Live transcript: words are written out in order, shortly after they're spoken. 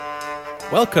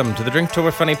Welcome to the Drink Till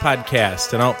We're Funny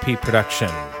podcast, an Alt-P production.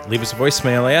 Leave us a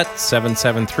voicemail at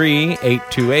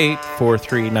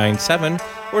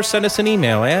 773-828-4397 or send us an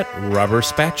email at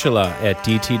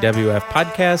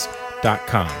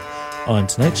rubberspatula@dtwfpodcast.com. On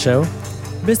tonight's show,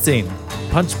 missing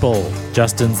Punch Bowl,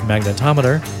 Justin's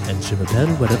magnetometer, and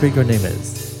Shimabel, whatever your name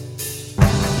is.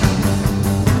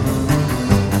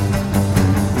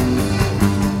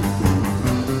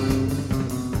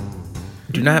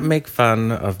 Do not make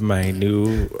fun of my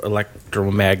new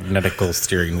electromagnetical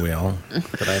steering wheel.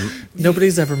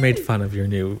 Nobody's ever made fun of your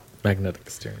new magnetic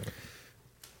steering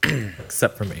wheel.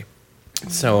 Except for me.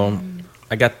 So,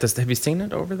 I got this. Have you seen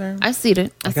it over there? I seen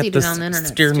it. I got seen this it on the internet.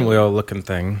 steering wheel looking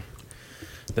thing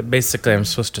that basically I'm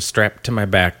supposed to strap to my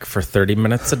back for 30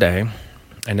 minutes a day.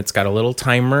 And it's got a little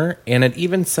timer, and it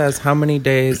even says how many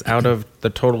days out of the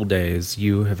total days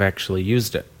you have actually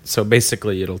used it. So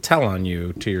basically, it'll tell on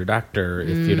you to your doctor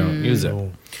if you don't use it.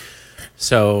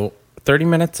 So 30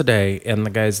 minutes a day, and the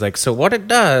guy's like, so what it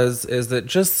does is it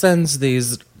just sends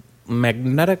these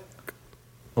magnetic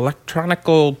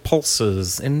electronical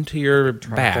pulses into your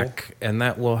back, and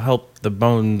that will help the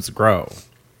bones grow.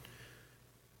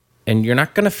 And you're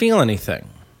not going to feel anything.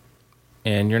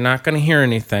 And you're not going to hear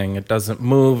anything. It doesn't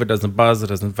move, it doesn't buzz, it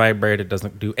doesn't vibrate, it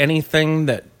doesn't do anything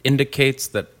that indicates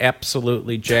that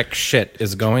absolutely jack shit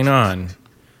is going on.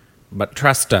 But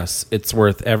trust us, it's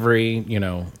worth every,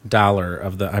 dollar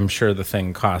of the, I'm sure the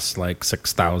thing costs like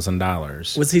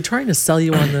 $6,000. Was he trying to sell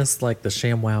you on this like the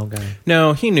ShamWow guy?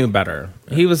 No, he knew better.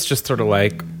 He was just sort of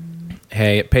like,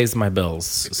 hey, it pays my bills,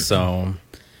 so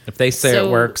if they say it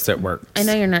works, it works. I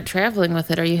know you're not traveling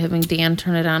with it. Are you having Dan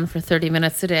turn it on for 30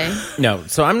 minutes a day? No,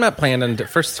 so I'm not planning to,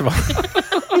 first of all,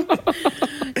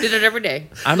 Did it every day.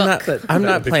 I'm not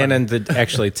planning to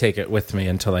actually take it with me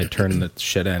until I turn the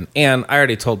shit in. And I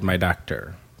already told my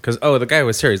doctor, because, the guy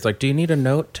was here. He's like, do you need a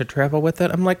note to travel with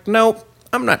it? I'm like, nope,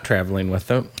 I'm not traveling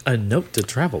with it. A note to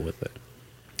travel with it?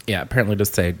 Yeah, apparently to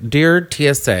say, Dear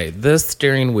TSA, this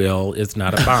steering wheel is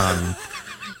not a bomb.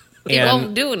 It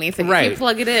won't do anything. Right. If you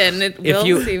plug it in, it will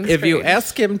seem strange. If you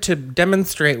ask him to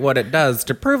demonstrate what it does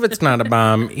to prove it's not a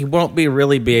bomb, he won't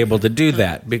really be able to do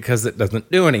that because it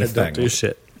doesn't do anything. It don't do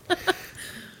shit.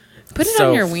 Put it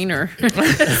on your wiener.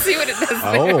 See what it does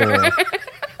there.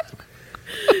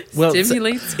 Well,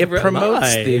 Stimulates it growth.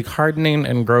 promotes the hardening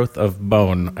and growth of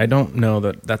bone. I don't know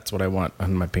that that's what I want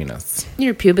on my penis.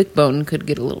 Your pubic bone could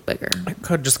get a little bigger. I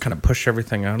could just kind of push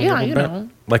everything out a Yeah, little you bit. know.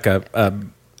 Like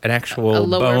an actual A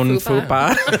lower bone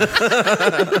fupa.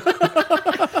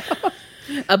 fupa.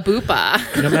 A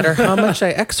boopa. No matter how much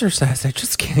I exercise, I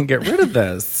just can't get rid of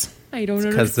this. I don't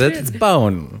Because understand. it's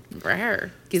bone.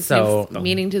 Rare. Gives So- new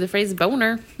meaning to the phrase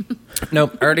boner.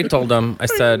 Nope, I already told him. I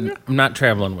said, I'm not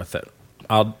traveling with it.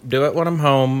 I'll do it when I'm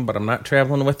home, but I'm not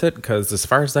traveling with it because as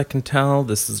far as I can tell,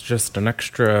 this is just an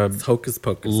extra Hocus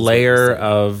pocus. layer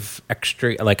of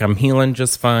extra, like I'm healing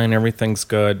just fine, everything's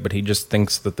good, but he just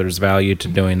thinks that there's value to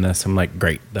doing this. I'm like,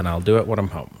 great, then I'll do it when I'm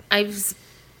home.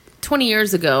 20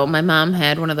 years ago, my mom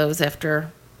had one of those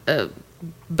after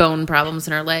bone problems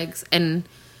in her legs, and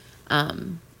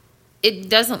it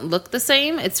doesn't look the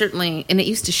same. It certainly, and it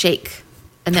used to shake,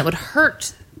 and that would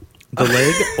hurt. The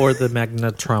leg or the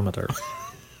magnetometer?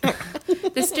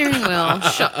 The steering wheel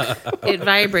shook. It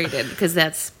vibrated because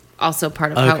that's also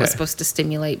part of how it was supposed to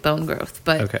stimulate bone growth.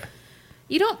 But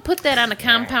you don't put that on a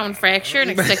compound fracture and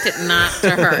expect it not to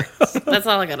hurt. That's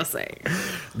all I gotta say.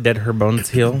 Did her bones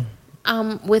heal?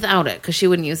 Without it, because she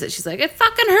wouldn't use it. She's like, it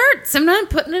fucking hurts. I'm not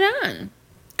putting it on.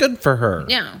 Good for her.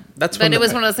 Yeah, That's but it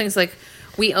was one of those things like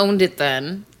we owned it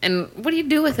then, and what do you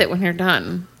do with it when you're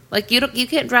done? Like you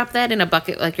can't drop that in a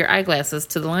bucket like your eyeglasses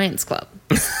to the Lions Club.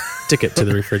 Stick it to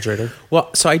the refrigerator.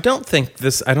 Well, so I don't think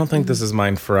this is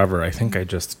mine forever. I think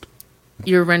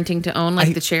You're renting to own,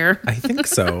 like the chair. I think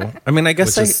so. I mean, I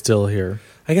guess Which is still here.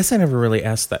 I guess I never really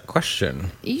asked that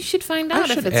question. You should find out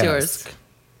if should it's yours. ask.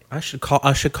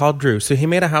 I should call Drew. So he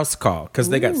made a house call because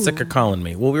they got sick of calling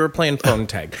me. Well, we were playing phone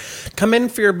tag. Come in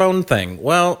for your bone thing.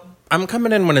 Well, I'm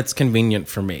coming in when it's convenient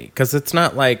for me because it's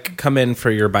not like come in for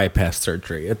your bypass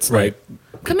surgery. It's like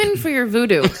Come in for your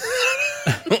voodoo.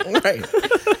 right.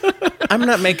 I'm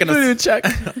not making a check.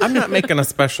 I'm not making a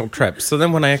special trip. So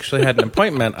then when I actually had an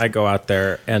appointment, I go out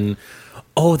there and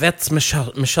that's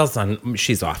Michelle. Michelle's on.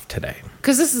 She's off today.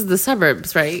 Because this is the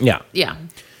suburbs, right? Yeah. Yeah.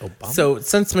 Obama. So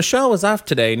since Michelle was off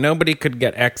today, nobody could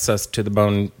get access to the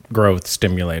bone growth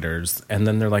stimulators. And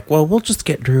then they're like, well, we'll just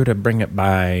get Drew to bring it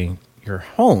by your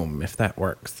home if that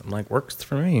works. I'm like, works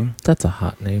for me. That's a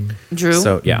hot name. Drew?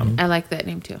 So, yeah. I like that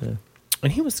name too.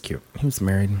 And he was cute. He was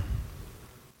married.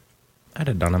 I'd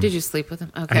have done them. Did you sleep with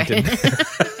him? Okay. I didn't.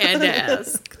 Had to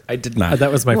ask. I did not.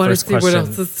 That was my first question. What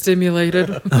else is stimulated?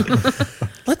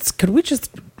 Could we just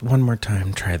one more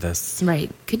time try this? Right.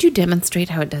 Could you demonstrate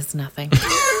how it does nothing?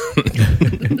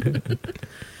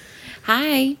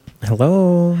 Hi.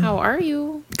 Hello. How are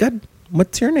you? Good.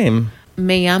 What's your name?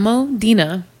 Me llamo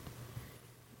Dina.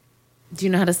 Do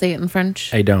you know how to say it in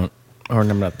French? I don't. Or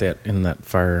I'm not that in that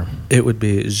far. It would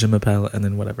be Je m'appelle and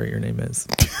then whatever your name is.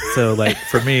 So, like,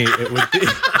 for me, it would be...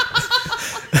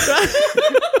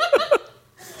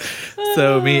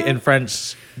 So, me in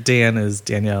French, Dan is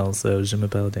Danielle, so Je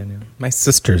m'appelle Danielle. My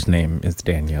sister's name is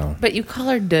Danielle. But you call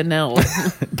her Danelle.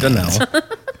 Danelle.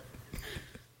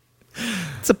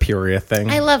 It's a Peoria thing.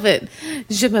 I love it.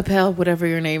 Je m'appelle whatever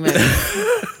your name is.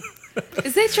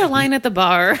 Is that your line at the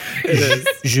bar? It is.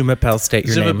 Je m'appelle, state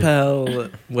your Je name. m'appelle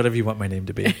whatever you want my name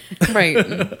to be. Right.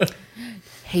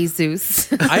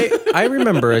 Jesus. I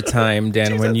remember a time,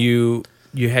 Dan, when you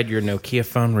had your Nokia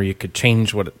phone where you could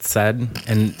change what it said,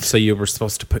 and so you were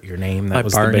supposed to put your name. That My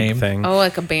was bar the big name. thing. Oh,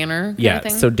 like a banner kind yeah. of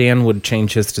thing? So Dan would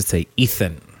change his to say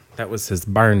Ethan. That was his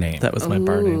bar name. That was my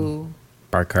bar name. Ooh.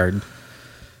 bar card.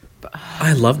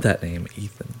 I love that name,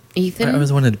 Ethan. Ethan? I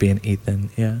always wanted to be an Ethan,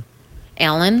 yeah.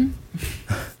 Alan?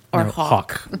 Or No,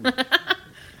 Hawk?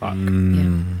 Hawk.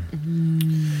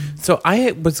 So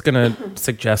I was gonna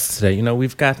suggest today.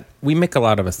 We make a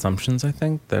lot of assumptions. I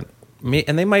think that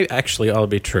and they might actually all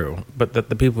be true, but that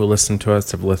the people who listen to us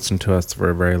have listened to us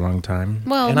for a very long time.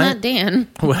 Well, And not Dan.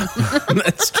 Well,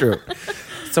 that's true.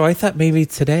 So I thought maybe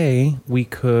today we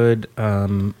could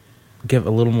give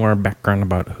a little more background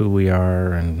about who we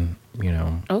are and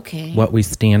Okay. what we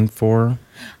stand for.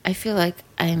 I feel like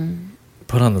I'm...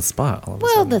 Put on the spot all of a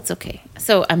Well, sudden. that's okay.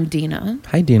 So I'm Dina.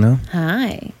 Hi, Dina.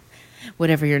 Hi.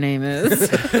 Whatever your name is.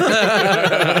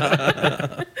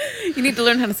 You need to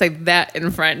learn how to say that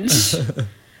in French.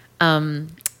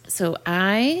 So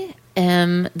I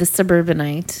am the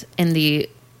suburbanite and the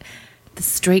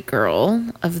straight girl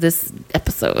of this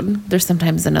episode. There's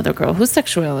sometimes another girl whose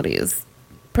sexuality is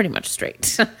pretty much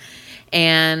straight.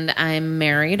 And I'm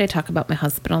married. I talk about my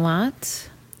husband a lot.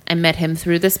 I met him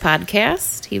through this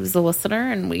podcast. He was a listener,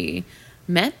 and we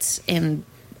met, and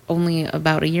only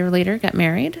about a year later got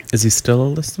married. Is he still a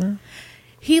listener?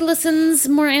 He listens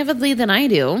more avidly than I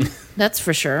do, that's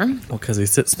for sure. Well, because he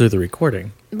sits through the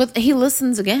recording. But he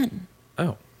listens again.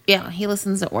 Oh. Yeah, he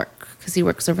listens at work because he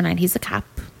works overnight. He's a cop.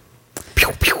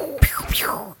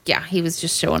 Yeah, he was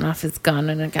just showing off his gun,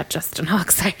 and it got Justin all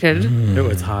excited. It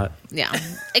was hot. Yeah,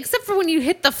 except for when you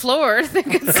hit the floor,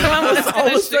 thinking someone was All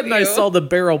of a sudden, I saw the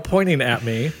barrel pointing at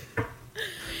me.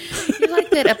 You like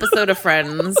that episode of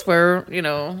Friends where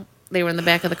they were in the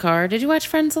back of the car? Did you watch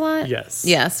Friends a lot? Yes.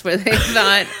 Yes, where they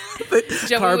thought car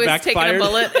Joey was taking a backfired.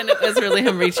 bullet, and it was really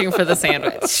him reaching for the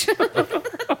sandwich.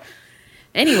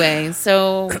 Anyway,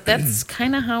 so that's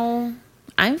kind of how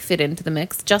I fit into the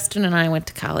mix. Justin and I went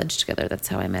to college together. That's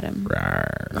how I met him.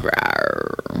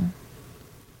 Rawr.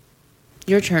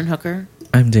 Your turn, Hooker.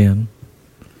 I'm Dan.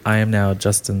 I am now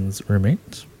Justin's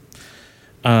roommate.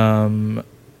 I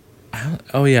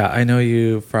know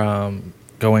you from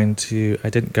going to... I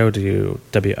didn't go to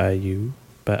WIU,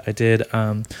 but I did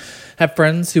have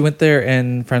friends who went there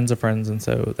and friends of friends, and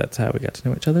so that's how we got to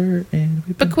know each other. And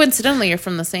But coincidentally, you're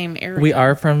from the same area. we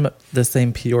are from the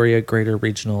same Peoria Greater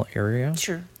Regional Area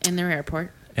Sure, in their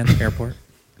airport. and the airport.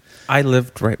 I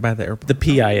lived right by the airport. The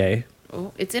PIA.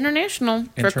 Oh, it's international for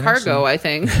International. cargo, I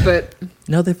think. But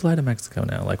No, they fly to Mexico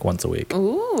now, like once a week.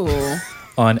 ooh,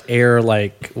 On air,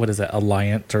 like, what is it,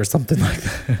 Alliant or something like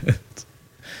that.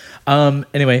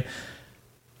 Anyway,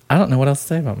 I don't know what else to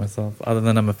say about myself other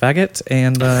than I'm a faggot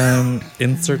and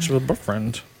in search of a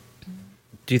boyfriend.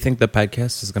 Do you think the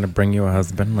podcast is going to bring you a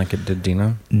husband like it did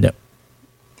Dina? No.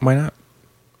 Why not?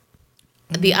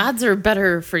 the odds are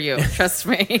better for you. Trust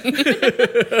me.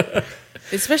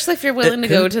 Especially if you're willing to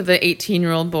go to the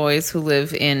 18-year-old boys who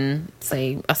live in,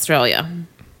 say, Australia.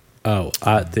 Oh,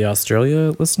 the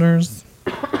Australia listeners,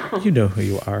 you know who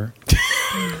you are.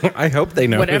 I hope they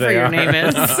know Whatever who they your are. name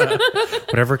is.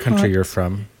 Whatever country you're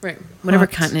from. Right. Whatever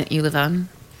What? continent you live on.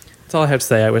 That's all I have to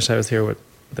say. I wish I was here when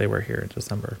they were here in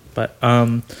December. But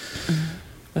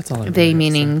that's all I They really have to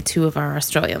meaning two of our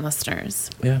Australian listeners.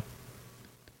 say. Yeah.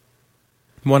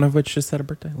 One of which just had a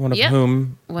birthday. One of Yep.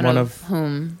 whom. One of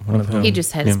whom. One of whom. He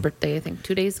just had his Yeah. birthday, I think,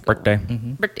 2 days ago. Birthday.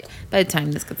 Birthday. By the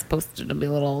time this gets posted, it'll be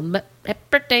a little old, but happy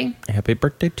birthday. Happy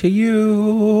birthday to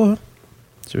you,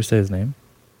 Should we say his name?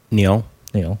 Neil.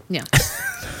 Neil. Yeah.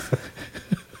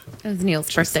 It was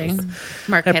Neil's birthday.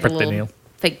 Mark Happy had a birthday, little Neil.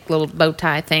 fake little bow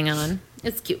tie thing on.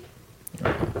 It's cute.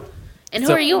 And who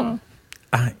So- are you?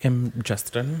 I am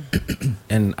Justin,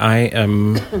 and I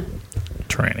am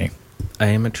Tranny. I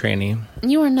am a tranny.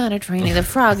 You are not a tranny. The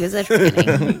frog is a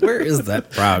tranny. Where is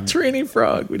that frog? Tranny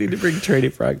frog. We need to bring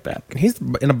Tranny frog back. He's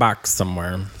in a box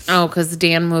somewhere. Oh, because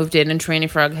Dan moved in and Tranny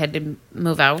Frog had to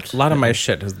move out. A lot of my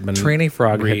shit has been Tranny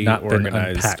frog had not been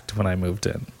reorganized. unpacked when I moved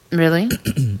in. Really?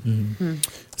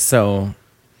 So,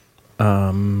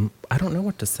 I don't know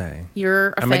what to say. You're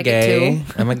a I'm faggot a gay. too.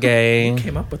 I'm a gay.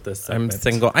 Came up with this I'm segment.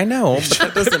 single. I know, but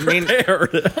that doesn't mean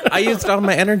I used all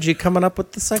my energy coming up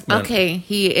with the segment. Okay,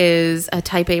 he is a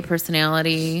type A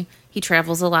personality. He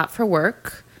travels a lot for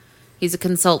work. He's a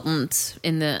consultant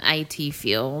in the IT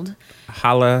field.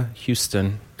 Holla,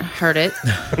 Houston. Heard it.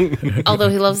 Although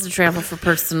he loves to travel for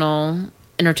personal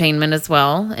entertainment as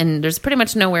well. And there's pretty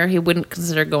much nowhere he wouldn't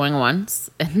consider going once.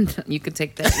 And you could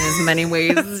take that in as many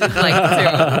ways as you'd like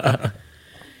to.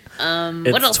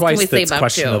 What else can we say about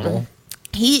questionable. you?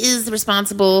 He is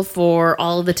responsible for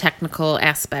all of the technical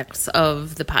aspects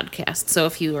of the podcast. So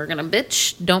if you are going to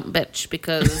bitch, don't bitch,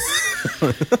 because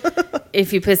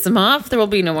if you piss him off, there will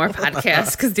be no more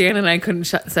podcasts, because Dan and I couldn't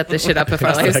set this shit up if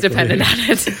our lives depended on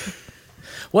it.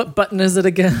 What button is it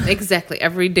again? Exactly.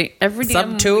 Every day, every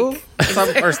damn Sub 2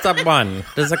 week. or sub 1?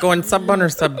 Does it go in sub 1 or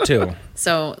sub 2?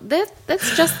 So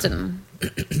that's Justin.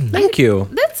 Thank you.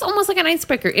 That's almost like an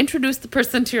icebreaker. Introduce the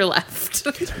person to your left.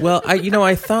 Well,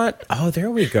 I thought, oh,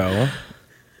 there we go.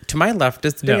 To my left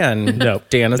is No. Dan. Nope.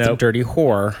 Dan is a Nope. dirty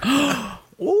whore.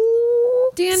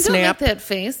 Ooh, Dan, snap. don't make that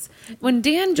face. When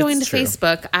Dan joined It's true.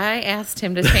 Facebook, I asked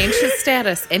him to change his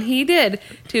status, and he did.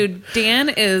 To Dan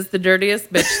is the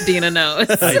dirtiest bitch Dina knows.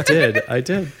 I did.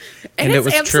 And And it's it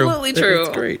was true. absolutely true. It was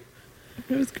great.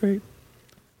 It was great.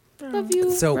 Love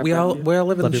you. So we all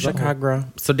live in Love you, Chicago.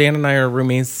 So Dan and I are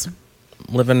roomies,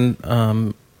 living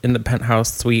in the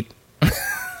penthouse suite.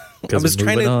 I was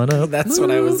trying to. on up. That's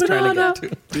what I was Moving trying to on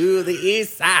get to the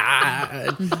east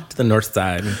side, to the north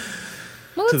side.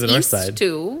 Well, to it's the north east side.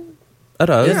 too. It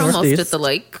is. You're almost northeast. at the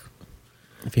lake.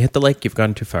 If you hit the lake, you've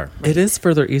gone too far. It is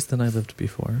further east than I lived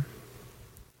before.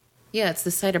 Yeah, it's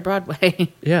the side of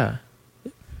Broadway. Yeah.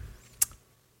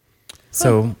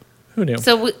 So Who knew?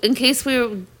 So in case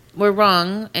we're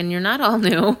wrong and you're not all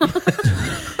new,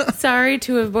 sorry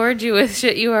to have bored you with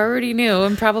shit you already knew,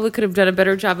 and probably could have done a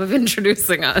better job of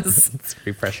introducing us. It's a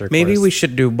refresher maybe course. we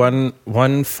should do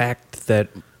one fact that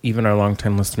even our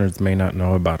longtime listeners may not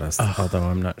know about us. Although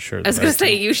I'm not sure. I was going to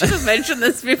say, you should have mentioned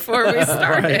this before we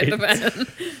started. Right. Man.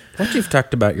 Once you've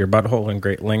talked about your butthole in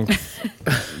great length,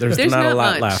 there's There's not a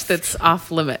lot much left. that's off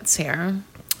limits here.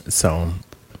 So,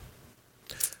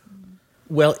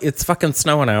 well, it's fucking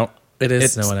snowing out. It is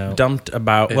It's snowing out. dumped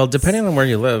about, well, It's- depending on where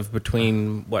you live,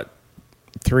 between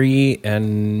 3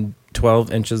 and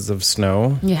 12 inches of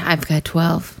snow. Yeah, I've got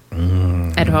 12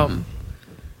 at home.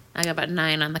 I got about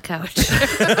 9 on the couch.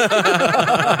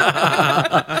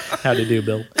 How to do,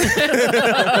 Bill?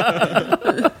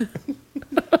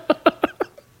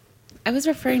 I was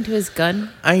referring to his gun.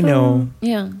 I know.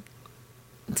 Yeah.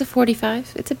 It's a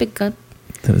 45. It's a big gun.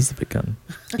 That is a big gun.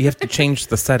 You have to change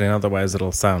the setting, otherwise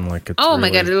it'll sound like it's Oh my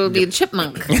really- God, it'll be a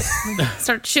chipmunk.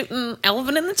 Start shooting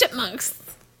Elvin and the Chipmunks.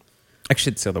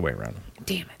 Actually, it's the other way around.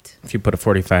 Damn it. If you put a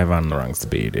 45 on the wrong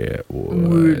speed, it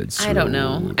would. I don't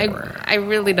know. I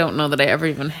really don't know that I ever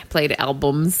even played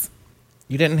albums.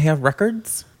 You didn't have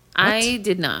records? I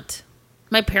did not.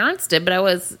 My parents did, but I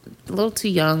was a little too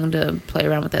young to play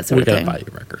around with that sort We of gotta thing. buy you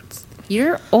records.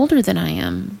 You're older than I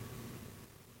am.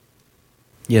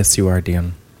 Yes, you are,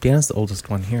 Dan. Dan is the oldest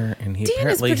one here, and he Dan is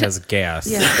apparently prote- has gas.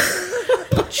 Yeah.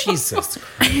 Jesus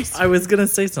Christ. I was gonna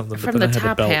say something, but From then the I had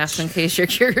top to belch. half, in case you're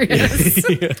curious.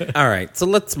 All right, so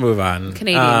let's move on.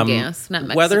 Canadian gas, not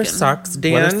Mexican. Weather sucks,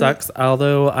 Dan. Weather sucks.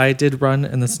 Although I did run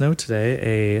in the snow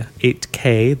today, a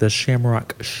 8K, the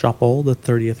Shamrock Shuffle, the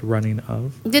 30th running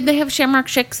of. Did they have Shamrock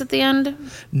Shakes at the end?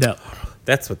 No,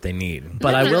 That's what they need.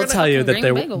 but Yeah, I they're will gonna tell you fucking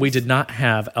that bring bagels. we did not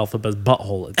have Elphaba's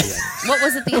butthole at the end. What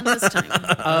was at the end this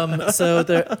time? So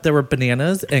there were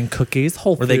bananas and cookies.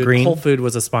 Were they green? Whole Food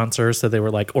was a sponsor, so they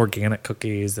were like organic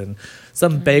cookies and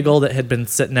some bagel that had been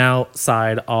sitting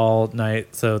outside all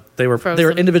night. So they were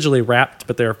Frozen. individually wrapped,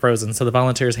 but they were frozen. So the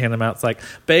volunteers hand them out. It's like,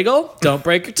 bagel, don't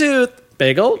break your tooth.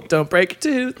 Bagel, don't break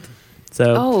your tooth.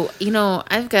 So Oh,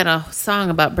 I've got a song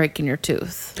about breaking your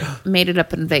tooth. Made it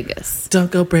up in Vegas.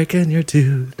 don't go breaking your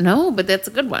tooth. No, but that's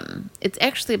a good one. It's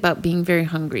actually about being very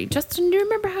hungry. Justin, do you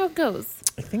remember how it goes?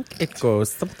 I think it goes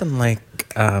something like,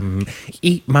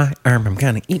 Eat my arm, I'm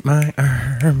gonna eat my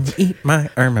arm. Eat my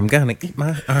arm, I'm gonna eat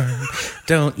my arm.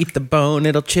 Don't eat the bone,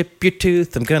 it'll chip your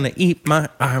tooth. I'm gonna eat my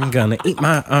arm, gonna eat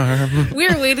my arm.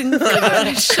 We're waiting for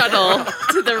the shuttle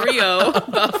to the Rio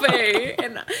buffet,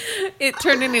 and it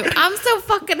turned into, I'm so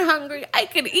fucking hungry, I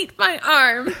can eat my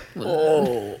arm.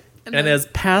 Oh. And as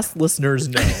past listeners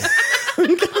know,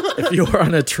 if you're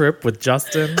on a trip with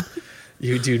Justin,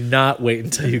 you do not wait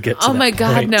until you get to oh my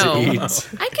God, point no. to eat.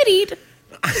 I could eat.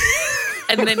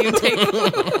 And then you take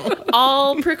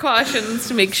all precautions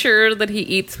to make sure that he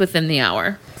eats within the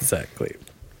hour. Exactly.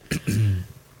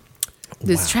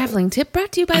 This traveling tip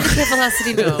brought to you by the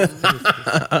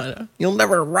Travelocity Gnome. You'll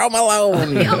never roam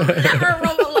alone. You'll never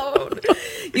roam alone.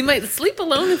 You might sleep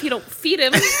alone if you don't feed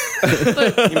him.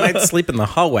 You might sleep in the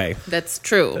hallway. That's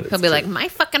true. He'll be like, my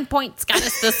fucking points got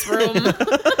us this room.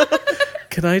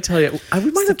 Can I tell you,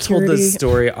 we might have told this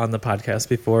story on the podcast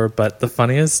before, but the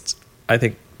funniest, I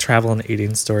think, travel and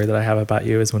eating story that I have about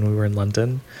you is when we were in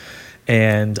London.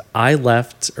 And I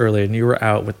left early, and you were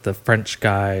out with the French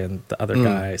guy and the other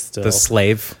guy still. The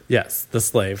slave. Yes, the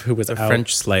slave who was The out.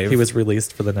 French slave. He was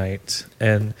released for the night.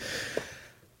 And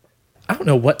I don't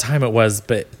know what time it was,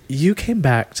 but you came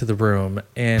back to the room,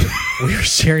 and we were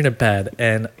sharing a bed.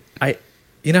 And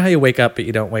you know how you wake up, but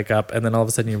you don't wake up, and then all of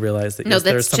a sudden you realize that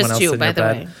there's someone else in your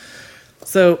bed.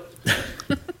 So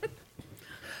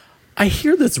I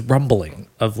hear this rumbling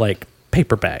of like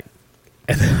paper bag,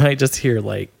 and then I just hear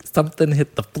like something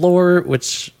hit the floor,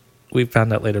 which we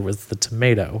found out later was the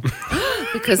tomato.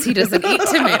 Because he doesn't eat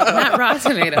tomato, not raw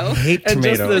tomato. I hate And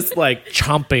tomato. just this like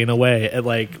chomping away at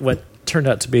like what turned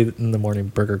out to be in the morning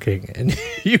Burger King, and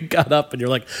you got up and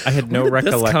you're like, I had no where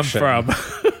did this recollection. come from?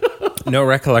 No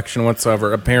recollection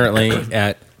whatsoever. Apparently,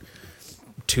 at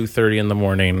 2:30 in the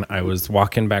morning, I was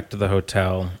walking back to the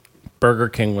hotel. Burger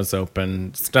King was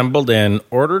open. Stumbled in,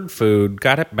 ordered food,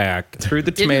 got it back, threw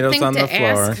the tomatoes on the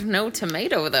floor, ask no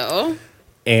tomato though,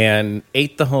 and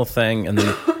ate the whole thing, and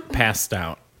then passed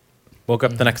out. Woke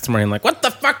up the next morning like, what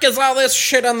the fuck is all this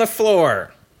shit on the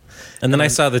floor? And then I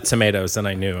saw the tomatoes, and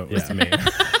I knew it was me.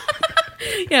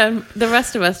 Yeah, the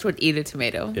rest of us would eat a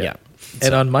tomato. Yeah.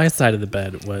 And on my side of the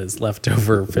bed was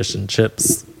leftover fish and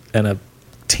chips and a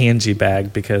Tangy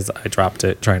bag because I dropped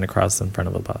it trying to cross in front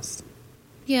of a bus.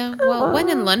 Yeah, well, when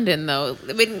in London, though,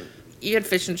 I mean, you had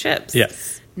fish and chips.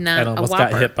 Yes. Not and almost a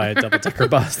got Whopper. hit by a double-decker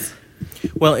bus.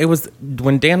 Well, it was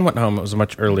when Dan went home, it was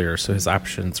much earlier, so his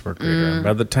options were greater.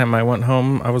 By the time I went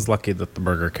home, I was lucky that the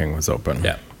Burger King was open.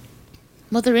 Yeah.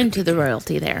 Well, they're into the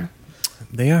royalty there.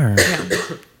 They are. Yeah.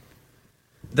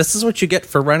 This is what you get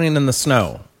for running in the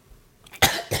snow.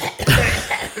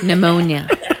 Pneumonia.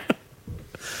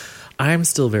 I'm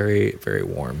still very, very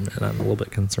warm, and I'm a little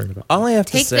bit concerned about All I have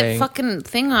Take to say... that fucking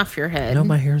thing off your head. No,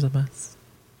 my hair's a mess.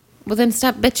 Well, then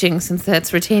stop bitching since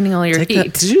that's retaining all your Take heat.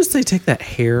 that, did you just say take that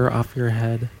hair off your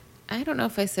head? I don't know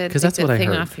if I said 'Cause take that's that what I thing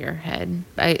heard. off your head.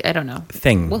 I don't know.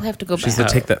 thing. We'll have to go She back. said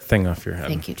take that thing off your head.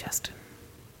 Thank you, Justin.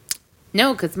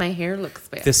 No, because my hair looks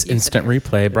bad. This You instant said-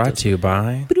 replay brought to you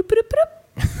by...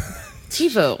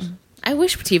 TiVo. I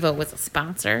wish TiVo was a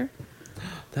sponsor.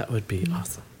 That would be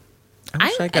awesome. I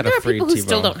wish I got there a are free people who TiVo.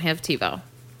 still don't have TiVo.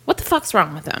 What the fuck's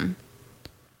wrong with them?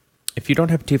 If you don't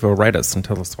have TiVo, write us and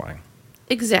tell us why.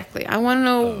 Exactly. I want to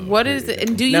know what is it.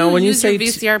 And do you Now, when you use say your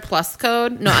VCR Plus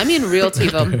code? No, I mean real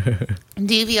TiVo.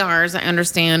 DVRs, I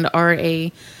understand, are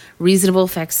a reasonable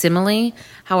facsimile.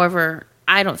 However,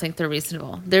 I don't think they're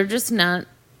reasonable. They're just not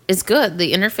as good.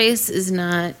 The interface is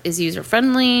not as user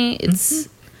friendly. It's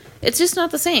just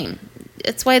not the same.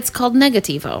 It's why it's called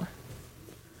Negativo.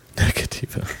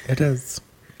 Negativo. It is.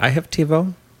 I have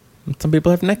TiVo. And some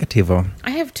people have Negativo.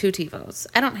 I have 2 TiVos.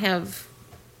 I don't have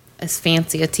as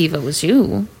fancy a TiVo as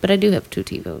you, but I do have 2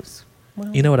 TiVos.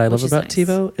 You know what I love Which is about nice.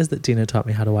 TiVo is that Dina taught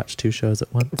me how to watch 2 shows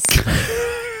at once.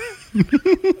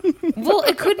 Well,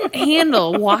 it couldn't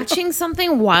handle watching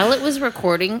something while it was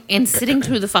recording and sitting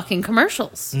through the fucking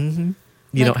commercials. You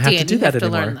don't have to Dan, do that you have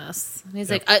anymore. to learn this. And he's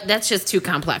like, that's just too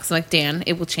complex. I'm like, Dan,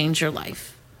 it will change your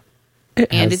life. It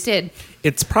And has- it did.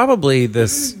 It's probably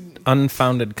this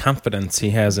unfounded confidence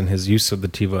he has in his use of the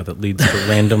TiVo that leads to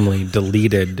randomly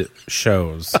deleted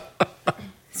shows.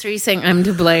 So you're saying I'm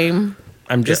to blame?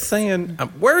 I'm just saying,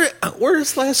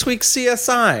 where's last week's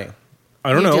CSI?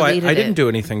 I don't You know. I deleted didn't it. do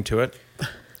anything to it.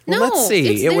 Well, No, let's see.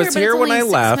 it's It there, was but here it's when I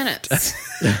only 6 left. minutes.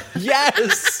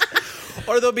 Yes.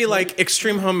 Or they'll be like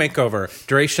Extreme Home Makeover,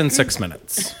 duration 6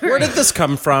 minutes. Where did this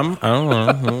come from? I don't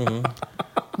know.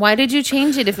 Why did you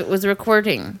change it if it was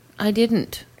recording? I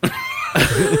didn't.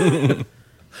 I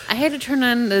had to turn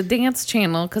on the dance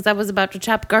channel because I was about to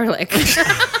chop garlic.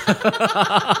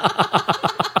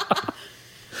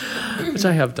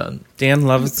 which I have done. Dan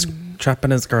loves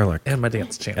chopping his garlic. And my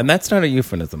dance channel. And that's not a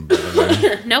euphemism, by the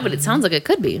way. No, but it sounds like it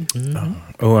could be.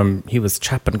 He was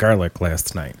chopping garlic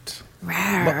last night.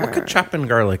 What could chopping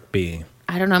garlic be?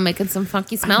 I don't know, making some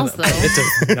funky smells, though.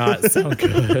 It does not sound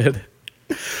good.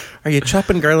 Are you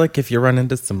chopping garlic if you run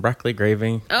into some broccoli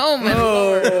gravy? Oh, my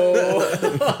Lord.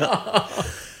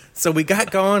 So we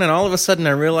got going, and all of a sudden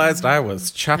I realized I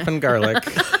was chopping garlic.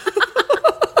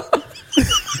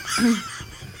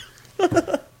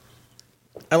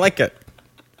 I like it.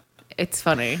 It's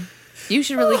funny. You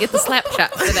should really get the slap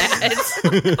shot for that.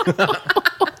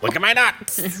 Look at my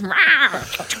nuts.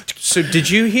 So did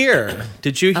you hear?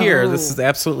 This is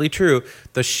absolutely true.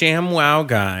 The ShamWow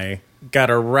guy got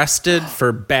arrested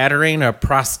for battering a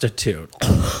prostitute.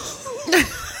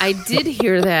 I did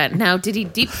hear that. Now, did he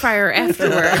deep fry her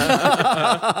afterward?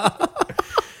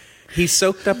 He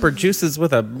soaked up her juices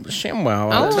with a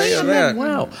ShamWow. I'll tell you that.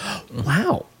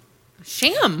 Wow.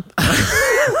 Sham.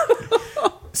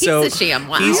 So he's a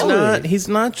ShamWow. He's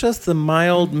not just the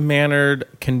mild-mannered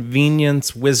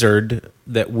convenience wizard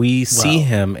that we see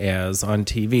him as on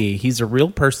TV. He's a real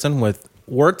person with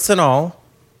warts and all.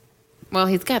 Well,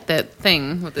 he's got that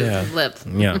thing with his lip.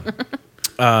 Yeah.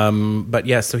 But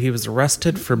yeah, so he was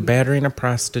arrested for battering a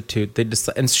prostitute. They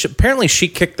apparently she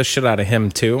kicked the shit out of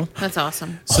him too. That's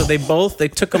awesome. So they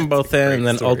took them both in, and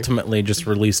then ultimately just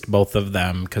released both of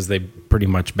them because they pretty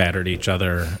much battered each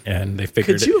other, and they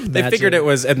figured it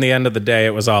was at the end of the day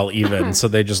it was all even, so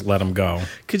they just let them go.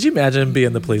 Could you imagine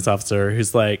being the police officer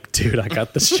who's like, dude, I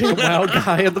got the ShamWow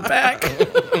guy in the back.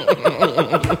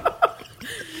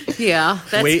 Yeah,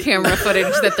 that's camera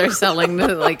footage that they're selling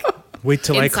to like. Wait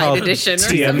till I call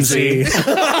TMZ.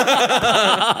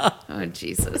 Oh,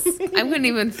 Jesus. I wouldn't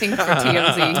even think for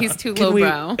TMZ. He's too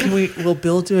lowbrow. Will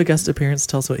Bill do a guest appearance?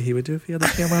 Tell us what he would do if he had the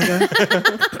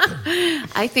ShamWow guy?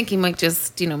 I think he might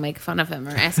just, make fun of him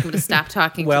or ask him to stop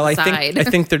talking to the I side. I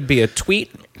think there'd be a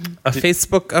tweet, a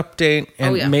Facebook update,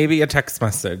 and maybe a text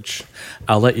message.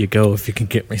 I'll let you go if you can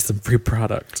get me some free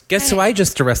product. Guess who I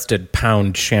just arrested?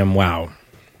 Pound ShamWow.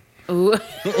 Ooh.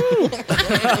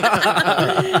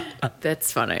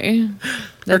 That's funny.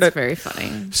 That's very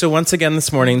funny. So once again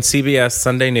this morning, CBS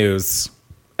Sunday News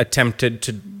attempted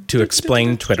to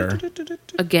explain Twitter.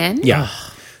 Again? Yeah.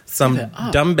 Some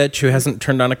dumb bitch who hasn't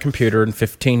turned on a computer in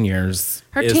 15 years.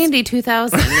 Her Tandy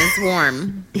 2000 is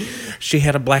warm. She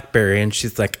had a BlackBerry, and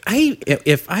she's like,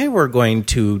 if I were going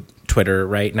to Twitter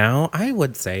right now, I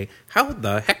would say, how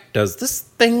the heck does this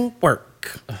thing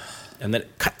work? And then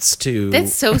it cuts to...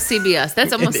 That's so CBS.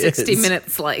 That's almost 60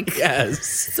 Minutes like. Yes.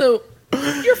 So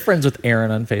you're friends with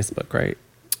Aaron on Facebook, right?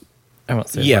 I won't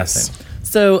say his last name.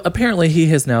 So apparently he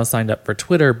has now signed up for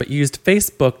Twitter, but used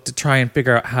Facebook to try and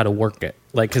figure out how to work it.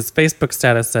 Like his Facebook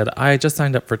status said, I just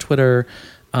signed up for Twitter,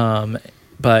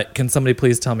 but can somebody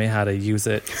please tell me how to use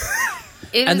it?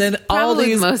 And then all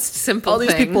these most simple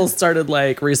these people started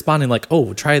like responding like,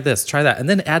 oh, try this, try that, and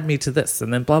then add me to this,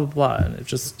 and then blah, blah, blah. And it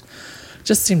just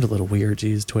seemed a little weird to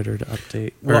use Twitter to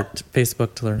update or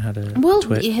Facebook to learn how to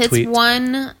tweet. It's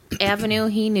one avenue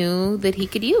he knew that he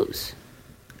could use.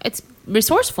 It's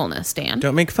resourcefulness, Dan.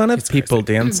 Don't make fun of people,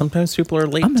 Dan. Sometimes people are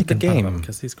late to the game.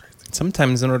 Because he's crazy.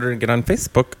 Sometimes in order to get on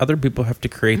Facebook, other people have to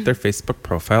create their Facebook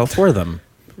profile for them.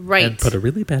 Right. And put a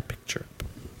really bad picture up.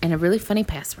 And a really funny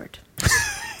password.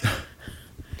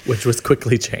 Which was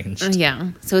quickly changed.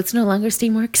 Yeah. So it's no longer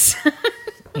Steamworks.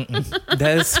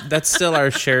 That's still our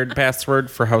shared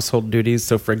password for household duties.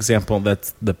 So, for example,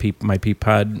 that's my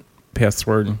Peapod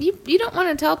password. You don't want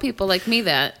to tell people like me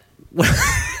that.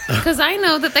 Because I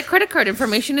know that credit card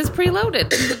information is preloaded.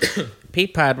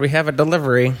 Peapod, we have a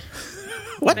delivery.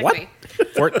 What?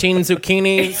 14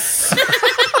 zucchinis.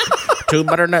 2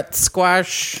 butternut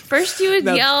squash. First you would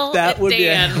yell that at would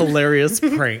Dan. be a hilarious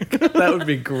prank. That would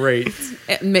be great.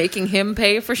 Making him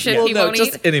pay for shit he won't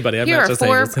just eat. Anybody. I'm not just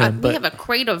saying just him. We have a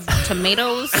crate of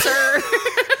tomatoes, sir.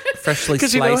 Freshly sliced.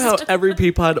 Because you know how every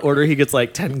Peapod order he gets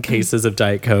like 10 cases of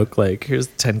Diet Coke. Like, here's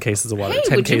 10 cases of water,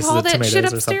 10 cases of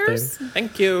tomatoes or something.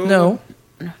 Thank you. No.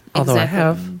 Although I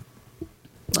have.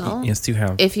 Well, yes, you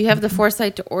have. If you have the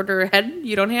foresight to order ahead,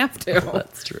 you don't have to.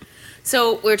 That's true.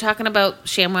 So we're talking about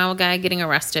ShamWow guy getting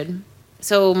arrested.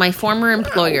 So my former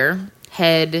employer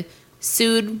had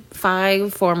sued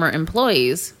 5 former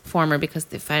employees, because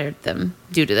they fired them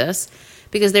due to this,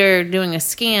 because they're doing a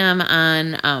scam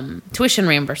on tuition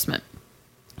reimbursement.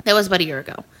 That was about a year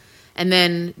ago. And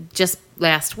then just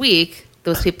last week,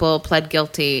 those people pled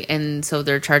guilty, and so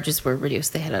their charges were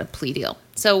reduced. They had a plea deal.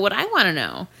 So what I want to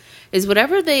know is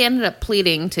whatever they ended up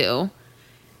pleading to,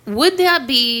 would that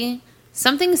be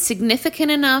something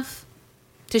significant enough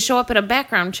to show up at a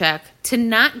background check to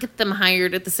not get them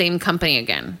hired at the same company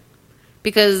again.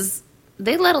 Because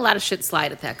they let a lot of shit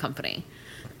slide at that company.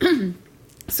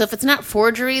 So if it's not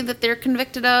forgery that they're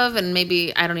convicted of, and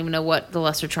maybe I don't even know what the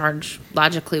lesser charge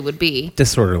logically would be.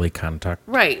 Disorderly conduct.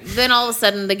 Right. Then all of a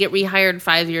sudden they get rehired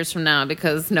 5 years from now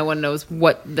because no one knows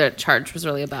what the charge was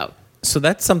really about. So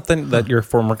that's something that your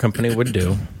former company would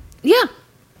do. Yeah.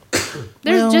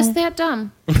 They're just that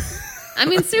dumb. I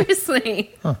mean,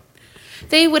 seriously. Huh.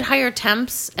 They would hire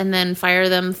temps and then fire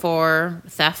them for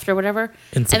theft or whatever.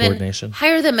 Insubordination. And then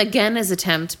hire them again as a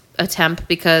temp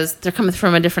because they're coming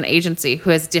from a different agency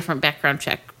who has different background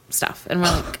check stuff. And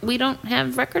we're like, we don't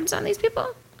have records on these people?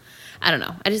 I don't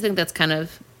know. I just think that's kind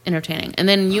of entertaining. And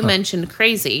then you mentioned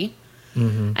crazy.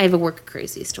 Mm-hmm. I have a work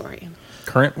crazy story.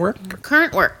 Current work?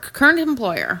 Current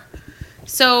employer.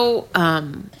 So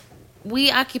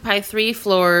we occupy 3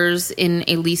 floors in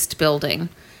a leased building.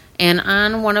 And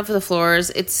on one of the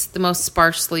floors, it's the most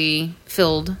sparsely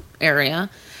filled area.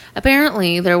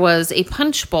 Apparently, there was a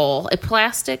punch bowl, a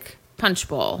plastic punch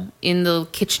bowl, in the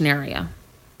kitchen area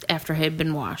after it had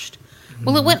been washed.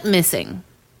 Well, it went missing.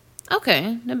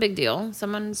 Okay, no big deal.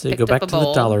 Someone So you picked go up back a to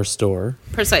bowl. the dollar store.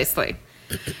 Precisely.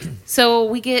 So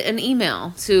we get an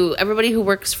email to everybody who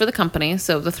works for the company,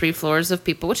 so the 3 floors of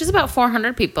people, which is about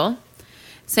 400 people,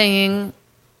 saying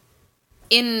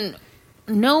in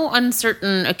no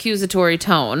uncertain accusatory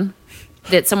tone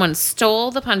that someone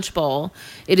stole the punch bowl.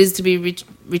 It is to be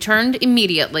returned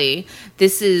immediately.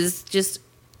 This is just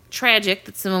tragic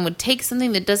that someone would take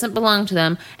something that doesn't belong to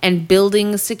them, and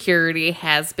building security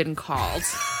has been called.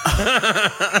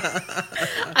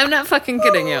 I'm not fucking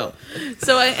kidding you.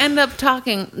 So I end up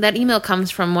talking. That email comes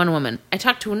from one woman. I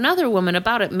talked to another woman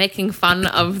about it, making fun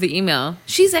of the email.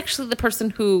 She's actually the person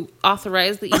who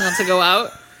authorized the email to go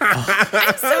out.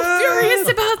 I'm so furious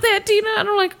about that, Dina. And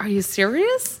I'm like, are you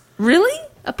serious? Really?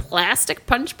 A plastic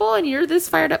punch bowl and you're this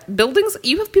fired up? Buildings?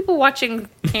 You have people watching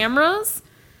cameras?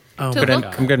 Oh, to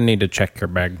look? I'm going to need to check your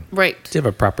bag. Right. Do you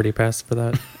have a property pass for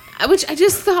that? Which I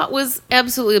just thought was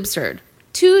absolutely absurd.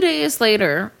 2 days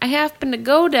later, I happened to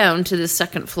go down to the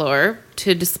second floor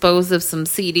to dispose of some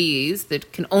CDs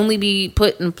that can only be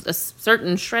put in a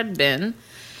certain shred bin.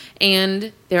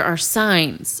 And there are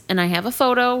signs. And I have a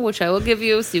photo, which I will give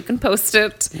you so you can post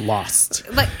it. Lost.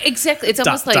 Like, exactly. It's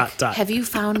almost like, dot. have you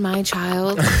found my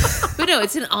child? But no,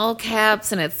 it's in all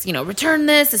caps, and it's, return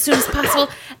this as soon as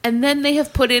possible. And then they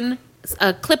have put in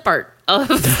a clip art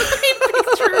of a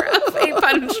picture of a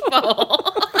punch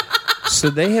bowl.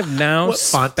 So they have now What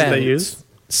font did they use?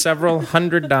 several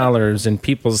 $100s in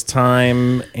people's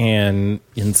time and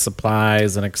in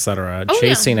supplies and etc.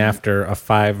 chasing after a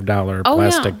 $5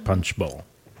 plastic punch bowl.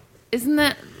 Isn't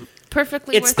that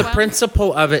perfectly It's the worthwhile?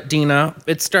 principle of it, Dina.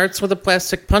 It starts with a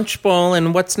plastic punch bowl,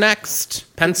 and what's next?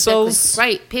 Pencils? Exactly.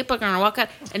 Right. People are going to walk out.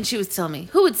 And she was telling me,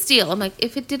 who would steal? I'm like,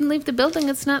 if it didn't leave the building,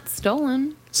 it's not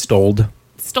stolen. Stoled.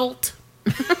 Stolt.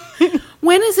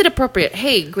 When is it appropriate?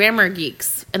 Hey, grammar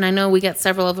geeks, and I know we got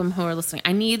several of them who are listening.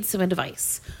 I need some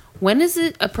advice. When is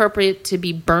it appropriate to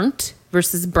be burnt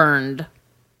versus burned?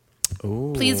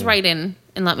 Ooh. Please write in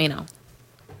and let me know.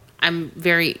 I'm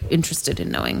very interested in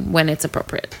knowing when it's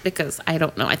appropriate because I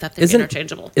don't know. I thought they were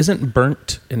interchangeable. Isn't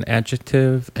burnt an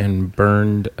adjective and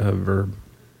burned a verb?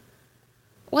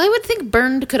 Well, I would think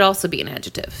burned could also be an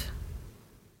adjective.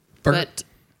 But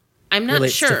I'm not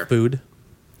relates sure. to food.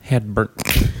 Had burnt.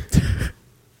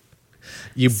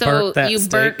 You So burnt that you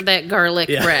steak. burnt that garlic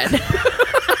bread.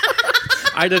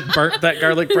 I didn't burnt that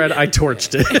garlic bread. I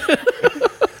torched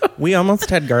it. We almost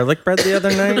had garlic bread the other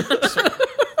night.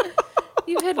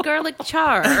 You had garlic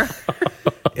char.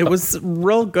 It was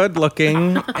real good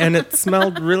looking, and it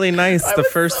smelled really nice the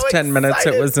first 10 minutes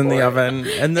it was in the oven.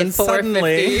 And then At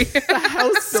suddenly,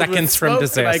 450. seconds from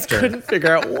disaster. I couldn't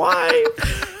figure out why.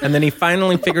 And then he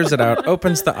finally figures it out,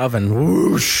 opens the oven.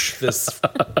 Whoosh! This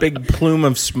big plume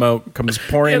of smoke comes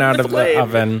pouring out of the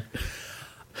oven.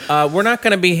 We're not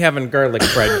going to be having garlic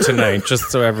bread tonight, just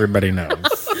so everybody knows.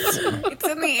 It's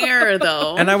in the air,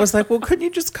 though. And I was like, well, couldn't you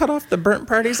just cut off the burnt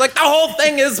part? He's like, the whole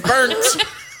thing is burnt.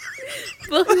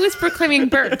 Well, he was proclaiming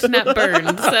burnt, not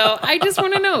burned. So I just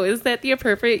want to know, is that the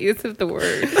appropriate use of the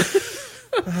word?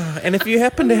 And if you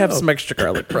happen to have some extra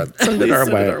garlic bread, send it our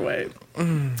way.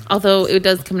 Although it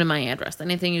does come to my address.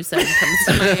 Anything you said comes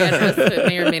to my address. So it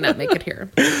may or may not make it here.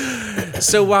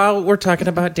 So while we're talking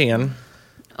about Dan,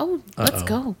 Oh, let's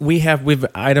go. we've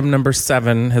item number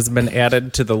 7 has been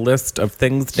added to the list of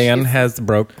things Dan has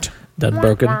broked. Done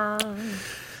broken.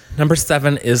 Number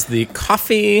 7 is the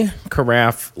coffee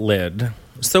carafe lid.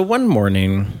 So one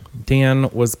morning, Dan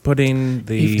was putting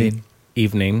the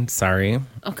evening, sorry.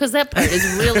 Oh, because that part is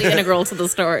really integral to the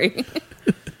story.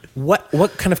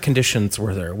 What kind of conditions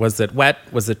were there? Was it wet?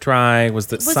 Was it dry?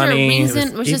 Was it sunny? Was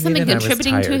there something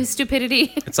contributing to his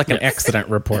stupidity? It's like an accident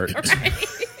report. Right.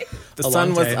 The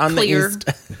sun was on Clear.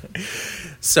 the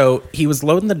east. So he was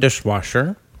loading the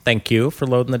dishwasher. Thank you for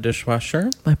loading the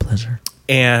dishwasher. My pleasure.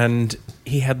 And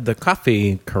he had the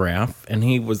coffee carafe, and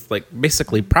he was like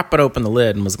basically propping open the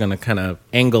lid and was going to kind of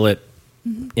angle it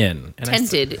in. And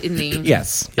Tented in the...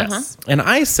 Yes, yes. And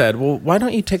I said, well, why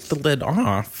don't you take the lid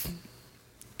off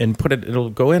and put it, it'll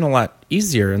go in a lot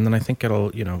easier, and then I think it'll,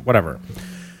 whatever.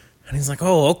 And he's like,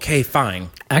 oh, okay, fine.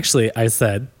 Actually, I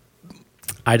said,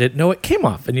 I didn't know it came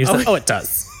off. And you said, it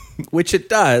does. Which it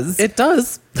does. It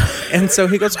does. And so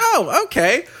he goes, oh,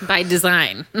 okay. By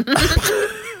design.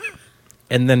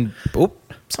 And then,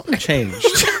 something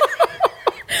changed.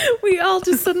 We all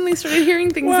just suddenly started hearing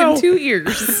things in 2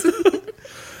 ears.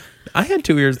 I had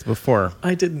 2 ears before.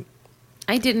 I didn't.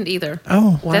 I didn't either.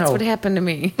 Oh, wow. That's what happened to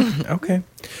me. Okay.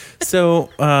 So,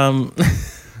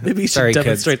 maybe you should Sorry,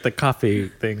 demonstrate kids. the coffee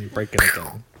thing breaking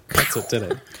again. That's what did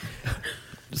it.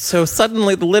 So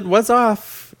suddenly the lid was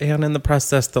off, and in the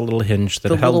process, the little hinge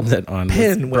that held it on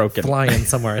pin was broken. went flying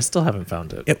somewhere. I still haven't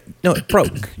found it. It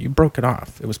broke. You broke it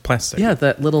off. It was plastic. Yeah,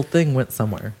 that little thing went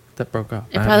somewhere. That broke off.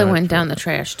 It probably went down the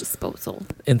trash disposal.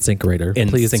 Incinerator.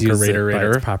 Please use it by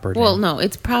its proper name. Well, no,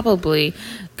 it's probably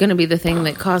going to be the thing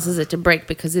that causes it to break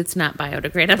because it's not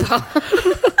biodegradable.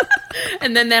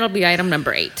 And then that'll be item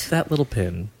number 8. That little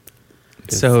pin.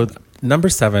 So number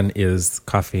 7 is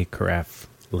coffee carafe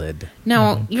lid.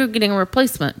 Now, you're getting a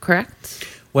replacement, correct?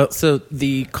 Well, so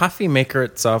the coffee maker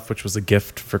itself, which was a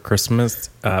gift for Christmas,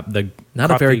 Not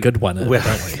a very good one, Well,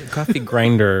 coffee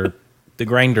grinder, the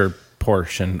grinder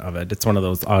portion of it, it's one of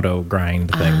those auto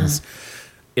grind things.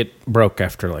 It broke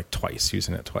after like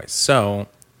using it twice. So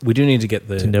we do need to get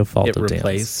it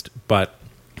replaced, but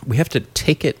we have to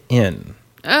take it in.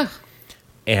 Ugh.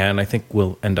 And I think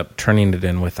we'll end up turning it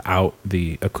in without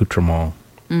the accoutrement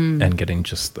and getting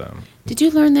just the... Did you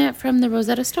learn that from the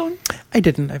Rosetta Stone? I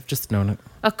didn't. I've just known it.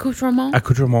 Accoutrement?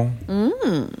 Accoutrement.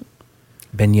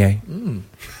 Beignet.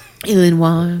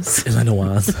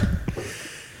 Illinois.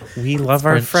 We love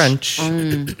our French.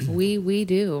 We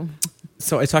do.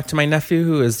 So I talked to my nephew,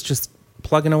 who is just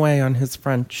plugging away on his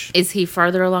French. Is he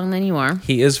farther along than you are?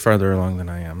 He is farther along than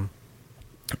I am.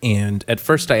 And at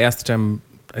first I asked him,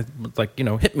 I was like,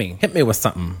 hit me with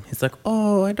something. He's like,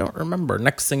 oh, I don't remember.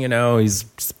 Next thing you know, he's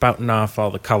spouting off all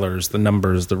the colors, the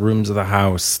numbers, the rooms of the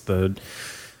house. The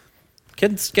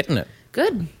kid's getting it.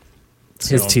 Good.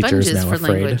 His teacher's Sponges now for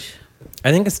afraid. language.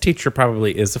 I think his teacher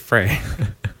probably is afraid.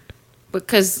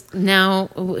 Because now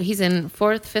he's in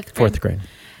 5th grade. 4th grade.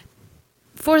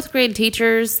 4th grade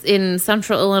teachers in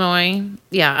Central Illinois.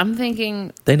 Yeah, I'm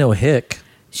thinking They know Hick.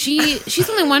 she's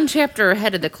only one chapter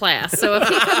ahead of the class. So if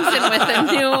he comes in with a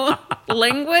new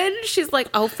language, she's like,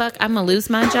 "Oh fuck, I'm gonna lose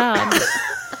my job."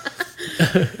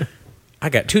 I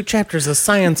got 2 chapters of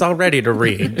science already to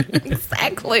read.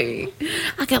 Exactly.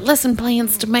 I got lesson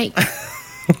plans to make.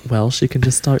 Well, she can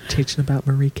just start teaching about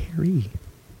Marie Curie.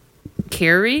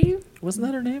 Curie? Wasn't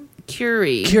that her name?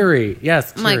 Curie. Curie.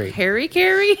 Yes, I'm Curie. like, Harry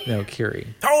Carey? No,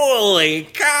 Curie. Holy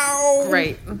cow!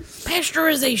 Right.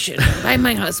 Pasteurization by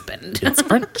my husband. It's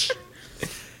French.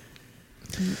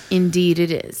 Indeed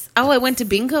it is. Oh, I went to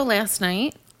bingo last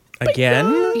night.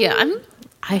 Again? Yeah,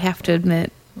 I have to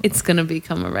admit, it's going to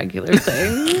become a regular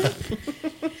thing.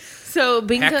 So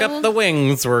bingo. Pack up the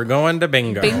wings. We're going to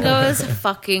bingo. Bingo is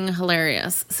fucking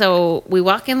hilarious. So we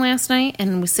walk in last night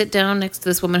and we sit down next to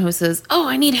this woman who says, "Oh,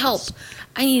 I need help.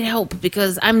 I need help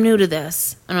because I'm new to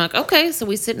this." And I'm like, "Okay." So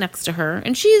we sit next to her,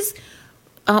 and she's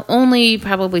only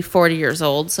probably 40 years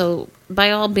old. So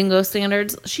by all bingo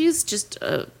standards, she's just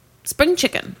a spring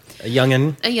chicken. A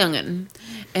youngin'. A youngin'.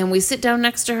 And we sit down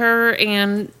next to her,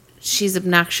 and she's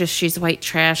obnoxious. She's white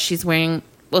trash. She's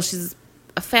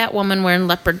a fat woman wearing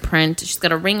leopard print. She's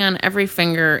got a ring on every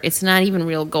finger. It's not even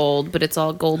real gold, but it's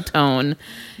all gold tone.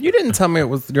 You didn't tell me it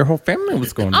was your whole family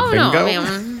was going to Oh, bingo. no,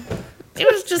 ma'am. It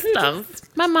was just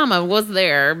my mama was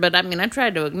there, but I mean, I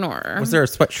tried to ignore her. Was there a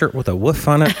sweatshirt with a woof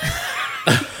on it?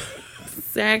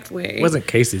 Exactly. It wasn't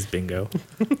Casey's bingo.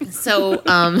 So,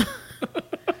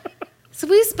 so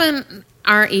we spent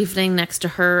our evening next to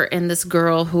her and this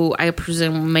girl who I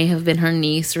presume may have been her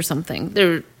niece or something.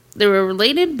 They were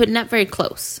related, but not very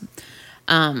close.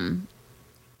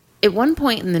 At one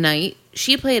point in the night,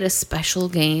 she played a special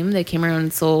game. They came around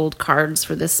and sold cards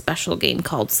for this special game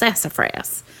called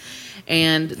Sassafras.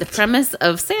 And the premise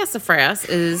of Sassafras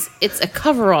is it's a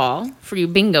coverall for you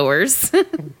bingoers.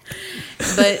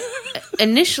 But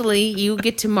initially, you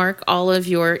get to mark all of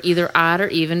your either odd or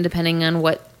even, depending on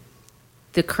what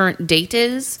the current date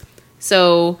is.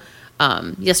 So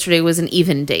Yesterday was an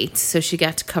even date, so she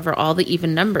got to cover all the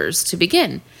even numbers to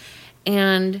begin.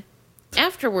 And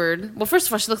afterward, well, first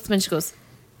of all, she looks at me and she goes,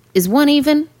 "Is 1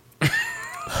 even?"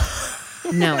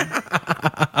 No.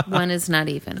 1 is not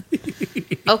even.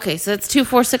 Okay, so that's 2,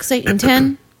 4, 6, 8, and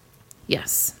 10?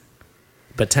 Yes.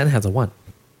 But 10 has a 1.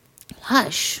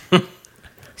 Hush.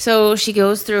 So she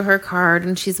goes through her card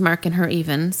and she's marking her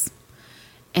evens.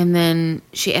 And then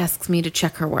she asks me to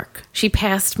check her work. She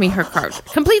passed me her card.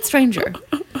 Complete stranger.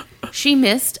 She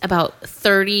missed about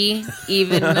 30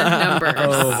 even numbers.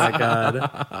 Oh, my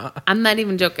God. I'm not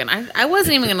even joking. I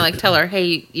wasn't even going to tell her,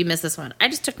 hey, you missed this one. I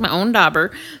just took my own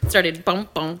dauber, started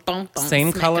bump, bump, bump, bump.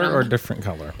 Same color them. or different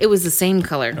color? It was the same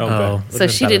color. Oh, so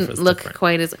she didn't look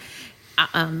quite as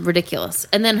ridiculous.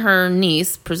 And then her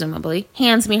niece, presumably,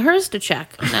 hands me hers to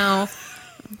check. Now,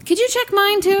 could you check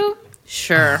mine too?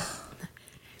 Sure.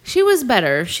 She was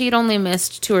better. She had only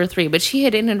missed 2 or 3, but she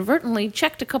had inadvertently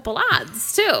checked a couple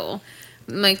odds too.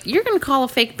 I'm like, you're going to call a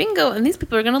fake bingo, and these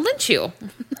people are going to lynch you.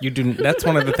 You do. That's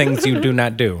one of the things you do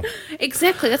not do.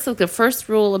 Exactly. That's like the first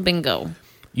rule of bingo.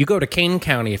 You go to Kane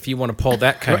County if you want to pull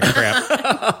that kind of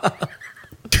crap.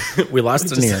 We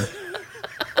lost an ear.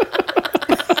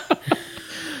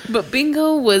 But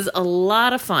bingo was a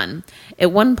lot of fun. At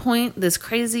one point, this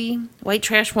crazy white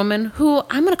trash woman, who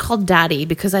I'm going to call Dottie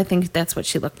because I think that's what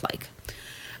she looked like.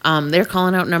 They're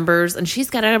calling out numbers, and she's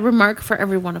got a remark for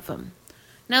every one of them.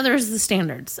 Now there's the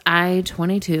standards.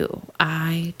 I-22,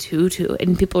 I-22.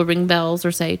 And people ring bells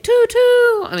or say,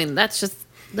 toot-toot. I mean, that's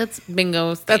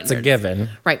bingo standards. That's a given.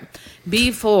 Right.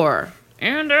 Before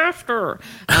and after.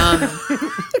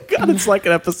 God, it's like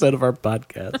an episode of our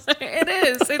podcast. It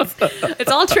is.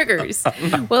 It's all triggers.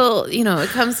 Well, it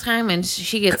comes time and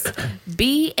she gets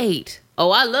B8.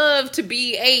 Oh, I love to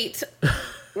be 8.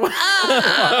 Don't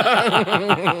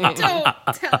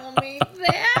tell me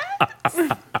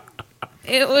that.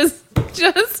 It was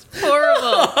just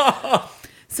horrible.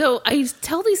 So I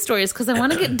tell these stories because I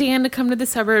want to get Dan to come to the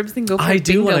suburbs and go play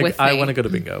bingo with me. I want to go to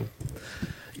bingo.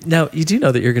 Now, you do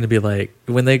know that you're going to be like,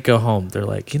 when they go home, they're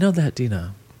like, you know that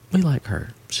Dina, we like her.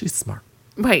 She's smart.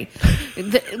 Right.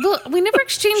 Well, we never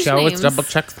exchanged She names. always double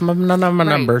checks my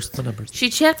numbers. The numbers.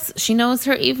 She checks. She knows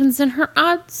her evens and her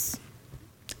odds.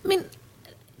 I mean,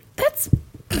 that's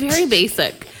very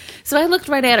basic. So I looked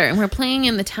right at her, and we're playing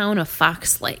in the town of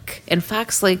Fox Lake. And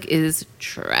Fox Lake is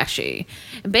trashy.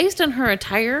 And based on her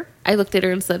attire, I looked at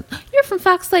her and said, "You're from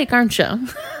Fox Lake, aren't you?"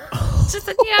 She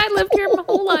said, "Yeah, I lived here my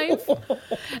whole life."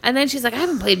 And then she's like, "I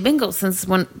haven't played bingo since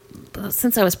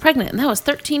I was pregnant, and that was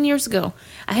 13 years ago.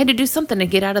 I had to do something to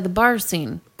get out of the bar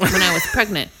scene when I was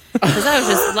pregnant because I was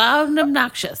just loud and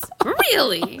obnoxious."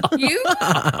 Really? You?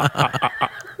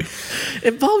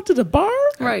 Involved in a bar?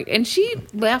 Right. And she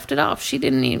laughed it off. She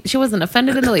wasn't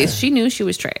offended in the least. She knew she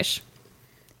was trash.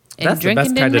 And That's the drinking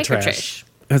best didn't kind of make her trash.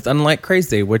 It's unlike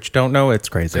crazy, which don't know it's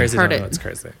crazy. Crazy Heard don't know it. it's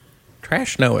crazy.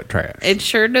 Trash know it trash. It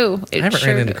sure do. I haven't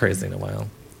ran into crazy in a while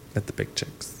at the Big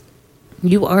Chicks.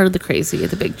 You are the crazy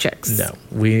at the Big Chicks. No,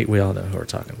 we all know who we're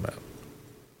talking about.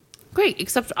 Great,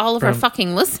 except all of our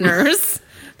fucking listeners.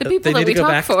 The people that we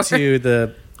talk for. They need to go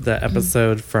back to the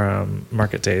episode from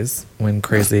Market Days when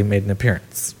Crazy made an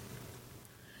appearance.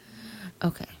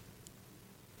 Okay.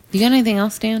 You got anything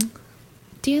else, Dan?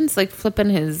 Dan's like flipping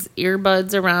his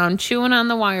earbuds around, chewing on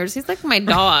the wires. He's like my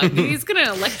dog. He's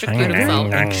gonna electrocute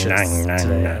himself.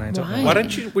 Why? Why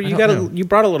don't you? Well, you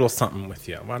brought a little something with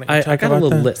you. Why don't you I talk got a about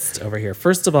little that? list over here.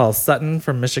 First of all, Sutton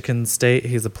from Michigan State.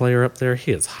 He's a player up there.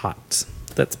 He is hot.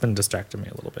 That's been distracting me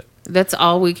a little bit. That's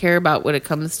all we care about when it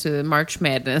comes to March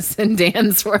Madness in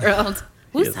Dan's world.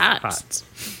 He Who's is hot?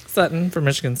 Sutton from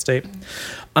Michigan State.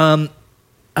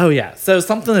 Oh, yeah. So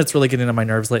something that's really getting on my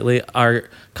nerves lately are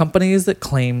companies that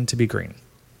claim to be green.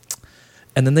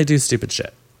 And then they do stupid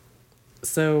shit.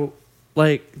 So,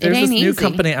 like, there's this new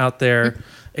company out there.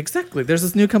 Exactly. There's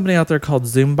this new company out there called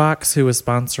Zoombox who is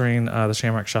sponsoring the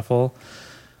Shamrock Shuffle.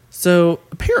 So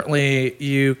apparently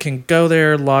you can go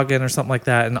there, log in or something like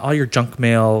that, and all your junk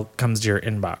mail comes to your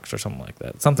inbox or something like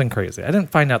that. Something crazy. I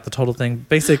didn't find out the total thing.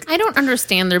 I don't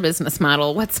understand their business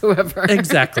model whatsoever.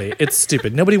 Exactly. It's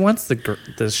stupid. Nobody wants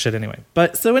this shit anyway.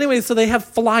 But so they have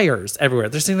flyers everywhere.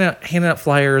 They're handing out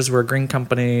flyers. We're a green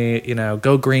company,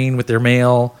 go green with their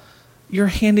mail. You're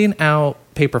handing out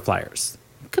paper flyers.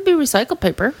 Could be recycled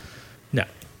paper. No.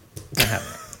 Not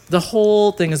happening. The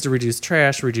whole thing is to reduce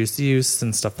trash, reduce use,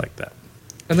 and stuff like that.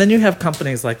 And then you have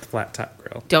companies like the Flat Top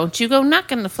Grill. Don't you go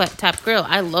knocking the Flat Top Grill.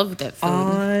 I love that food.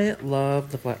 I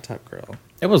love the Flat Top Grill.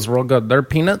 It was real good. Their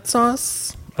peanut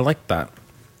sauce, I like that.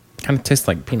 Kind of tastes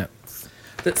like peanuts.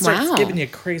 That starts giving you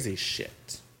crazy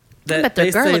shit. I bet their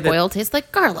garlic oil tastes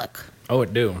like garlic. Oh,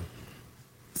 it do.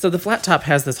 So the Flat Top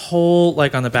has this whole,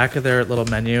 like on the back of their little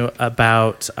menu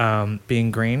about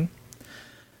being green.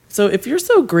 So if you're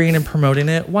so green and promoting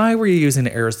it, why were you using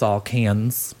aerosol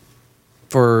cans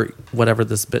for whatever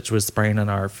this bitch was spraying in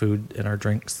our food and our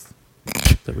drinks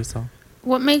that we saw?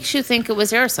 What makes you think it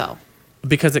was aerosol?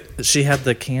 Because she had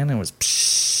the can and it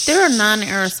was... There are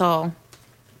non-aerosol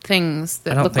things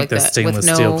that look like that. I don't think the stainless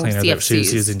with steel no cleaner that she was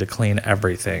CFCs. using to clean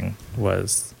everything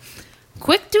was...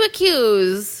 Quick to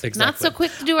accuse, Exactly. not so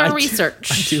quick to do our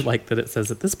research. I do like that it says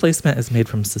that this placemat is made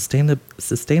from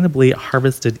sustainably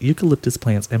harvested eucalyptus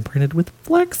plants and printed with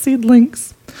flax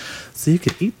seedlings. So you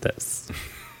can eat this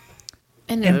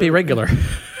and be regular.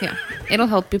 Yeah, it'll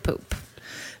help you poop.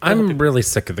 I'm really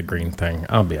sick of the green thing.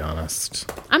 I'll be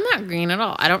honest. I'm not green at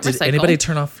all. I don't Did recycle. anybody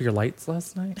turn off your lights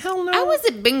last night? Hell no. I was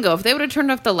at bingo. If they would have turned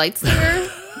off the lights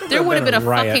there would have been a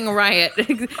fucking riot.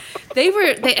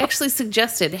 They actually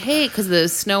suggested, hey, because the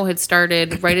snow had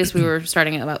started right as we were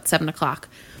starting at about 7:00,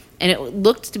 and it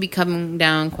looked to be coming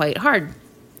down quite hard.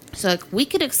 So like, we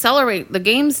could accelerate the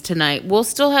games tonight. We'll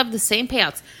still have the same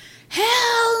payouts. Hell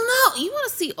no! You want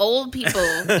to see old people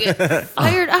get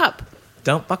fired up?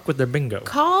 Don't fuck with their bingo.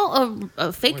 Call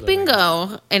a fake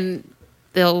bingo, and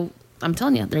I'm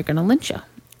telling you, they're gonna lynch you.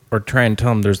 Or try and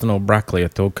tell them there's no broccoli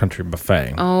at the Old Country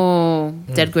Buffet. Oh,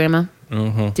 dead grandma.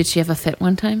 Mm-hmm. Did she have a fit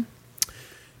one time?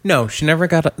 No, she never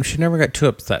got too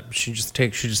upset. She just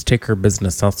take her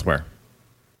business elsewhere.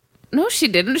 No, she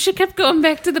didn't. She kept going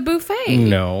back to the buffet.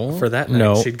 No, For that night,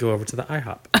 no. she'd go over to the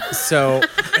IHOP. So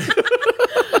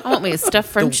I want me a stuffed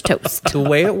French toast. the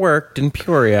way it worked in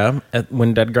Peoria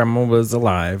when Dead Grandma was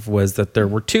alive was that there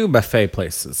were two buffet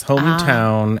places: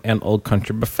 Hometown and Old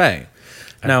Country Buffet.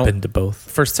 Now, I've been to both.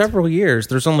 For several years,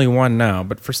 there's only one now,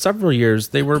 but for several years,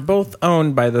 they were both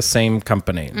owned by the same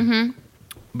company. Mm-hmm.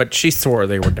 But she swore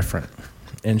they were different.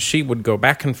 And she would go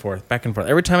back and forth, back and forth.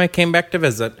 Every time I came back to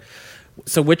visit,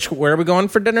 so where are we going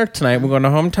for dinner tonight? We're going to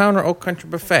Hometown or Old Country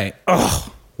Buffet?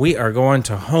 Oh, we are going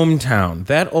to Hometown.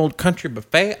 That Old Country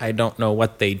Buffet, I don't know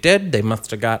what they did. They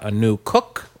must have got a new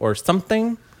cook or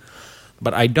something.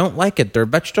 But I don't like it. Their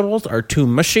vegetables are too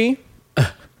mushy.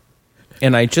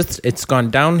 And it's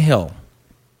gone downhill.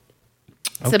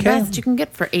 It's the best you can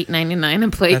get for $8.99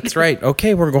 a plate. That's right.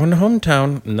 Okay, we're going to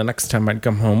Hometown. And the next time I'd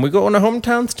come home, we going to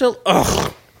Hometown still?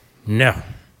 Ugh. No.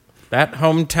 That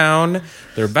Hometown,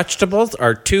 their vegetables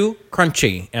are too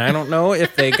crunchy. And I don't know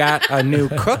if they got a new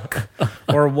cook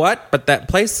or what, but that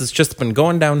place has just been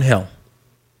going downhill.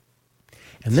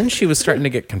 And then she was starting to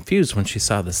get confused when she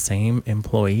saw the same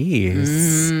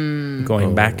employees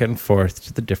going back and forth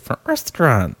to the different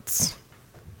restaurants.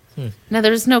 Now,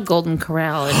 there's no Golden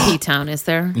Corral in P-Town, is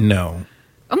there? No.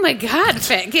 Oh, my God,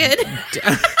 fat kid.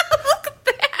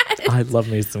 I love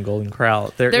me some Golden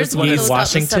Corral. There's one one in of those out in the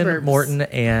Washington, suburbs. Morton,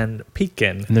 and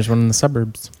Pekin. And there's one in the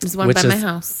suburbs. There's one which by my is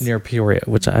house. near Peoria,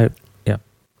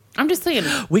 I'm just saying.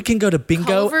 We can go to Bingo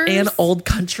Culver's? and Old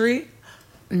Country.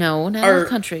 No, not Or Old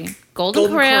Country. Golden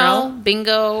Golden Corral, Corral?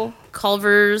 Bingo,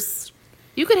 Culver's.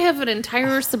 You could have an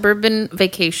entire suburban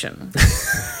vacation.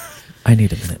 I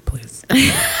need a minute, please.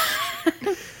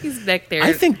 He's back there.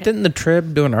 I think, didn't the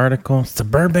Trib do an article,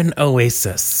 Suburban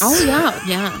Oasis? Oh,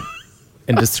 yeah.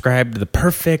 And described the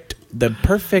perfect They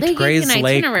gave you Grays an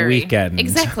Lake itinerary. weekend.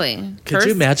 Exactly. Could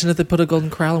you imagine if they put a Golden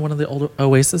Corral in one of the old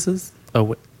Oases?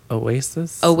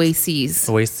 Oasis?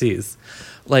 Oases.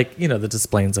 Like, the Des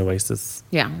Plaines Oasis.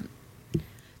 Yeah.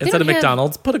 Instead of don't have-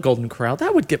 McDonald's, put a Golden Corral.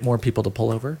 That would get more people to pull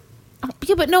over. Oh,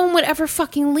 yeah, but no one would ever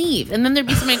fucking leave. And then there'd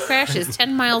be so many crashes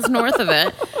 10 miles north of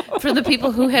it for the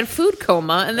people who had food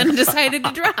coma and then decided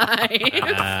to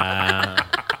drive.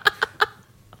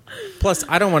 Plus,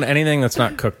 I don't want anything that's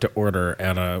not cooked to order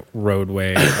at a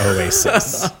roadway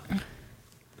oasis.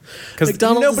 Because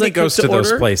McDonald's nobody isn't goes cooked to to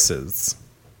those order? places.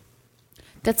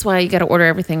 That's why you got to order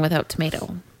everything without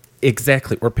tomato.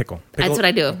 Exactly, or pickle. That's what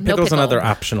I do. No Pickle's pickle. another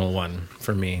optional one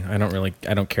for me. I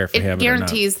don't care if I It have it or not.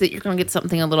 guarantees that you're going to get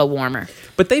something a little warmer.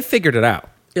 But they figured it out.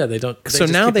 Yeah, they don't. So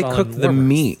now they cook the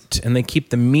meat, and they keep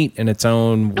the meat in its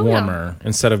own warmer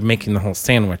instead of making the whole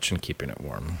sandwich and keeping it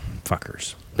warm.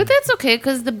 Fuckers. But that's okay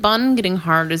because the bun getting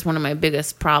hard is one of my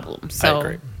biggest problems. So I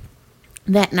agree.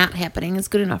 that not happening is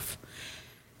good enough.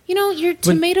 Your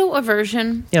tomato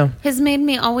aversion has made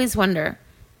me always wonder.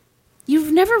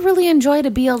 You've never really enjoyed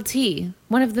a BLT,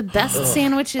 one of the best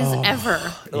sandwiches ever.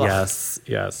 Yes.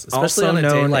 Especially Also on a day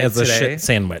known like as a today. shit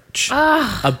sandwich.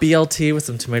 A BLT with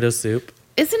some tomato soup.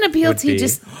 Isn't a BLT be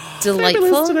just Fabulous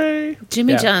delightful? today.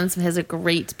 Jimmy Yeah. John's has a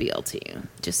great BLT,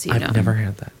 just so you know. I've never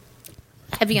had that.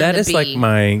 Heavy on That the is B. like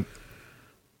my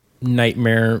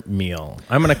nightmare meal.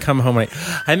 I'm going to come home and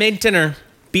I made dinner,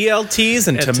 BLTs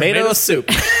and tomato soup.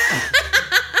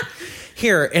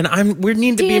 Here, and we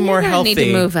need to be Dan, more you're gonna healthy. Need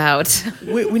to move out.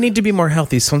 We need to be more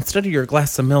healthy. So instead of your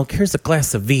glass of milk, here's a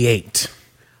glass of V8.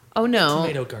 Oh no!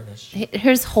 Tomato garnish.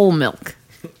 Here's whole milk.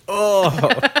 Oh,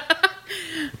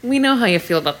 We know how you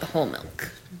feel about the whole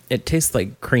milk. it tastes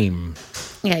like cream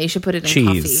Yeah, you should put it in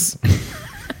cheese. coffee.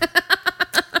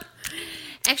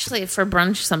 Actually, for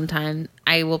brunch sometime,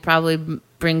 I will probably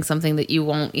bring something that you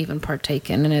won't even partake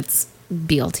in, and it's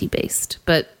BLT based.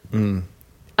 But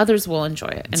others will enjoy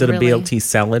it. Is it a BLT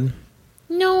salad?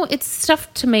 No, it's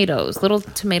stuffed tomatoes, little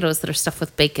tomatoes that are stuffed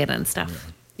with bacon and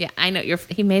stuff. Yeah, I know.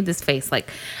 He made this face like,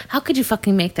 how could you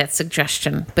fucking make that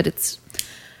suggestion? But it's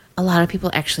a lot of people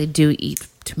actually do eat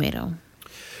tomato.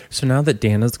 So now that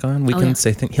Dan is gone, we can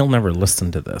say he'll never listen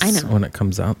to this I know. when it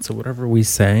comes out. So whatever we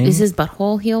say, Is his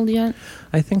butthole healed yet?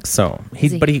 I think so.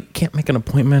 But he can't make an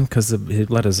appointment because he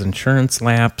let his insurance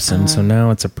lapse, and so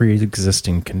now it's a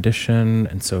pre-existing condition.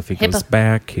 And so if he goes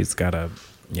back, he's got to,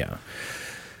 yeah.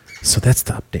 So that's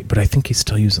the update. But I think he's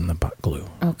still using the butt glue.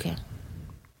 Okay.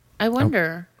 I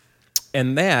wonder.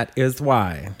 And that is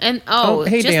why. And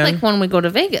hey, just Dan. like when we go to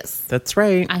Vegas. That's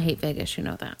right. I hate Vegas, you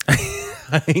know that.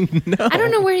 I know. I don't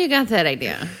know where you got that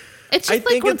idea. It's just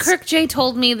like when Kirk J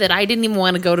told me that I didn't even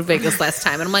want to go to Vegas last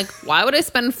time. And I'm like, why would I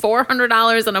spend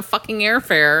 $400 on a fucking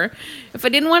airfare if I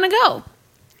didn't want to go?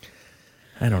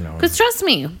 I don't know. Because trust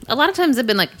me, a lot of times I've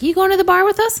been like, you going to the bar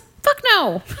with us? Fuck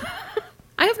no.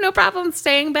 I have no problem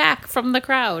staying back from the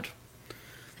crowd.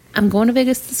 I'm going to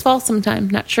Vegas this fall sometime.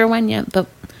 Not sure when yet, but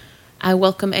I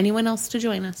welcome anyone else to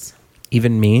join us.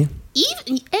 Even me?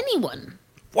 Even anyone.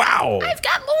 Wow. I've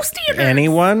got low standards.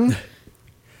 Anyone?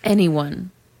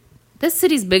 Anyone. This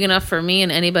city's big enough for me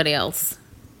and anybody else.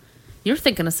 You're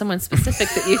thinking of someone specific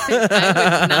that you think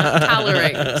I would not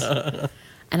tolerate.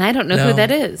 And I don't know who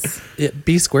that is.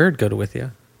 B squared go to with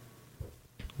you.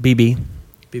 BB.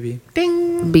 BB.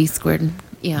 Ding. B squared.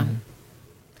 Yeah.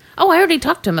 Oh, I already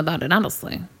talked to him about it,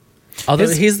 honestly. Although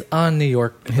he's on New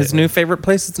York. His new favorite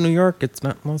place is New York. It's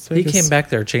not Las He Vegas. came back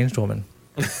there, changed woman.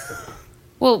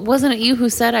 Well, wasn't it you who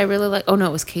said I really like... Oh, no,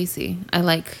 it was Casey. I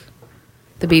like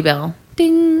the B-Bell.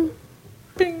 Ding.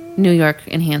 Bing. New York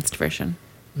enhanced version.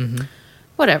 Mm-hmm.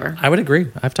 Whatever. I would agree.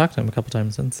 I've talked to him a couple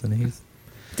times since, and he's...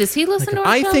 Does he listen to our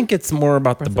I show? think it's more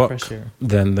about the Breath of book fresh air.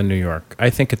 than the New York. I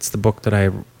think it's the book that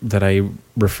I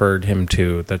referred him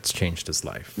to that's changed his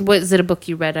life. Was it a book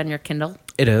you read on your Kindle?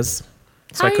 It is.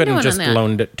 So How I are you couldn't doing just on that?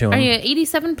 loaned it to him. Are you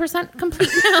 87% complete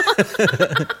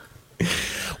now?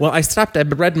 Well, I stopped. I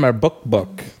read my book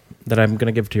that I'm going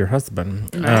to give to your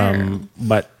husband.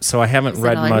 But so I haven't Is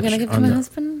read that all much. you're going to give to on my the-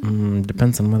 husband?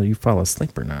 Depends on whether you fall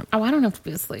asleep or not. Oh, I don't have to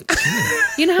be asleep.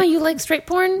 You know how you like straight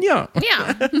porn? Yeah.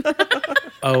 Yeah.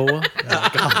 Oh, my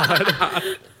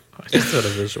God. I just had a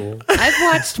visual. I've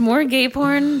watched more gay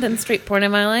porn than straight porn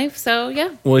in my life, so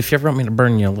yeah. Well, if you ever want me to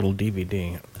burn you a little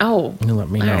DVD, Oh. you let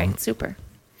me know. All right, super.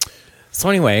 So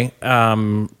anyway,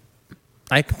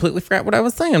 I completely forgot what I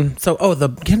was saying. So, the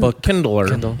book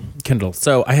Kindle.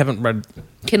 So I haven't read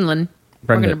Kindlin.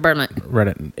 We're going to burn it. read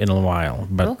it in a while,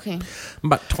 but Okay.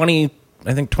 about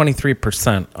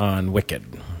 23% on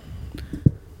Wicked.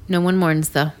 No one mourns,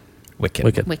 though.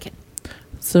 Wicked. Wicked.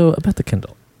 So, about the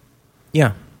Kindle.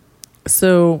 Yeah.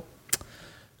 So,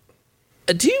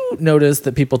 do you notice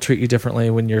that people treat you differently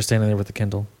when you're standing there with a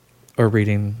Kindle or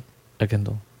reading a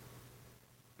Kindle?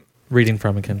 Reading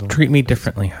from a Kindle. Treat me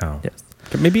differently how? Yes.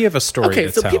 Maybe you have a story Okay,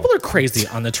 to so tell. people are crazy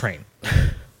on the train.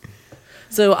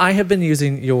 So I have been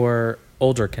using your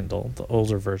older Kindle, the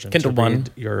older version, Kindle to One. read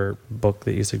your book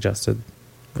that you suggested,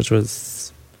 which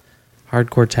was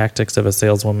Hardcore Tactics of a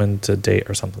Saleswoman to Date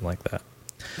or something like that.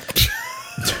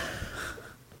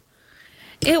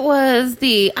 It was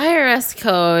the IRS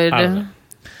code. I don't know.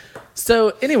 So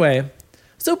anyway,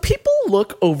 so people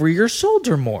look over your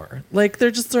shoulder more. Like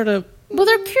they're just sort of... Well,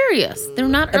 they're curious. They're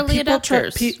not early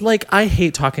adopters. Like, I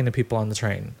hate talking to people on the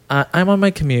train. I'm on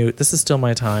my commute. This is still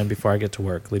my time before I get to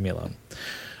work. Leave me alone.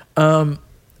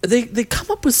 They come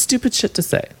up with stupid shit to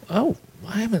say. Oh,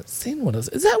 I haven't seen one of those.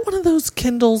 Is that one of those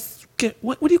Kindles?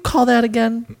 What do you call that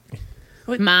again?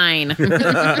 Mine.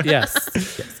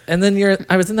 Yes. And then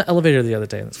I was in the elevator the other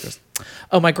day, and this goes,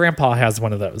 oh, my grandpa has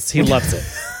one of those. He loves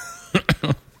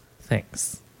it.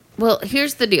 Thanks. Well,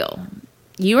 here's the deal.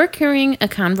 You are carrying a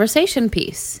conversation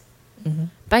piece. Mm-hmm.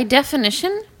 By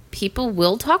definition, people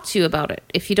will talk to you about it.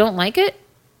 If you don't like it,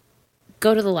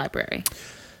 go to the library.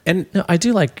 And No, I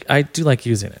do like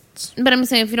using it. But I'm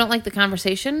saying if you don't like the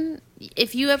conversation,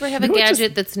 if you ever have a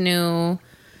gadget that's new,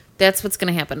 that's what's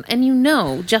going to happen. And you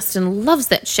know Justin loves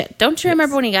that shit. Don't you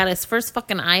remember when he got his first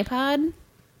fucking iPod?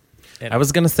 I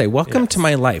was going to say, welcome to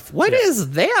my life. What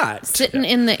is that? Sitting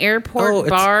in the airport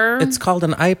bar? It's called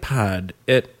an iPod.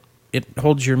 it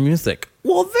holds your music.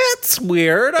 Well, that's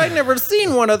weird. I never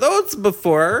seen one of those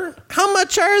before. How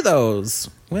much are those?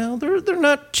 Well, they're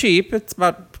not cheap. It's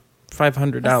about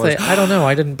 $500. I don't know.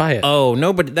 I didn't buy it. Oh,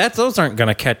 nobody. Those aren't going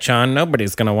to catch on.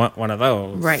 Nobody's going to want one of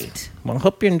those. Right. Well,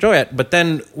 hope you enjoy it. But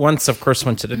then once it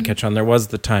did catch on, there was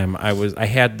the time I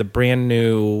had the brand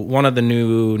new, one of the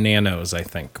new Nanos, I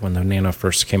think, when the Nano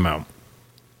first came out.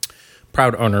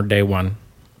 Proud owner, day one.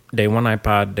 Day one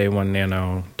iPod, day one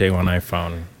Nano, day one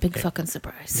iPhone. Big fucking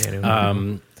surprise.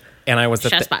 And I was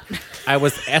at I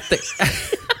was at the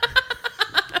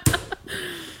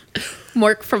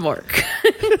Mork from Mork.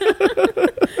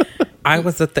 I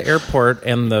was at the airport,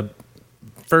 and the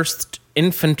 1st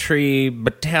Infantry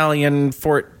Battalion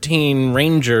 14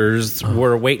 Rangers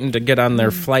were waiting to get on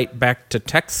their flight back to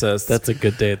Texas. That's a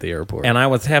good day at the airport. And I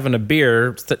was having a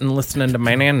beer, sitting listening to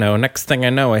my Nano. Next thing I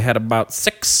know, I had about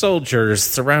 6 soldiers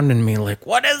surrounding me like,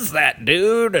 what is that,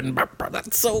 dude? And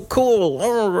that's so cool.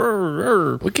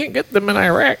 We can't get them in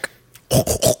Iraq.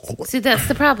 See, that's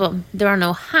the problem. There are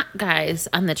no hot guys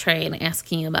on the train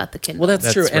asking about the Kindle. Well,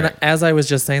 that's true. Right. And as I was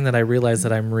just saying that, I realized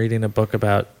that I'm reading a book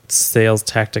about sales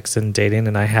tactics and dating,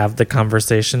 and I have the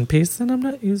conversation piece, and I'm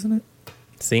not using it.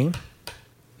 See?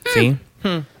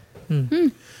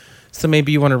 So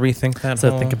maybe you want to rethink that.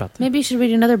 So think about that. Maybe you should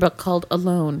read another book called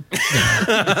Alone.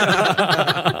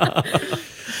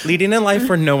 Leading a life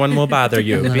where no one will bother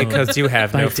you because you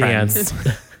have no friends.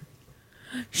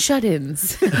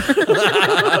 Shut-ins.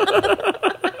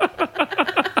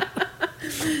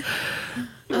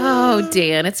 Oh,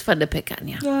 Dan, it's fun to pick on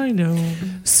you. I know.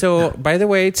 So, by the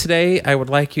way, today I would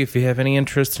like you, if you have any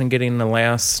interest in getting the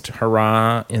last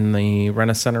hurrah in the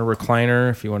Rent-A-Center recliner,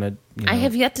 if you want to. I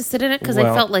have yet to sit in it because I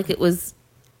felt like it was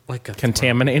Like a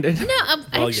contaminated. No,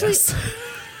 actually, yes.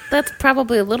 that's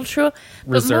probably a little true. But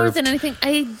more Reserved. than anything,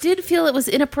 I did feel it was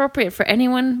inappropriate for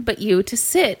anyone but you to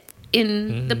sit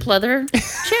in the pleather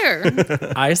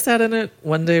chair. I sat in it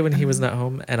one day when he was not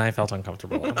home, and I felt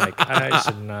uncomfortable. I'm like, I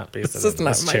should not be sitting is in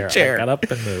not this my chair. chair. I got up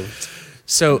and moved.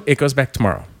 So, it goes back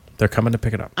tomorrow. They're coming to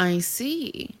pick it up. I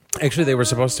see. Actually, they were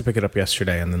supposed to pick it up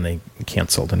yesterday, and then they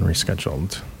canceled and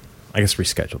rescheduled. I guess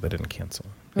rescheduled. They didn't cancel.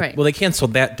 Right. Well, they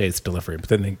canceled that day's delivery, but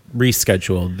then they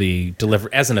rescheduled the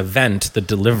delivery. As an event, the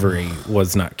delivery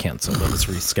was not canceled. It was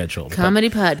rescheduled. Comedy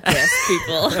podcast,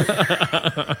 people.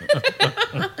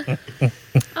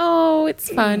 Oh, it's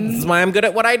fun. This is why I'm good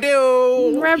at what I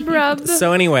do. Rub, rub.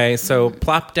 So anyway,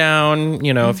 plop down,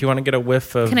 if you want to get a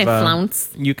whiff of... Can I flounce?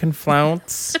 You can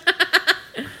flounce.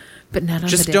 But not on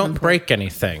Just the don't damn break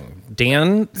anything.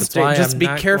 Dan, why just I'm be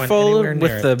not careful going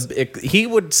with anywhere he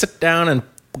would sit down and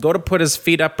go to put his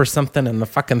feet up or something, and the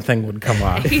fucking thing would come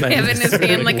off. He'd have in his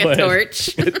hand like a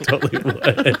torch. It totally would.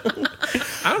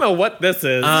 I don't know what this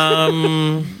is.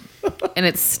 And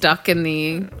it's stuck in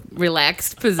the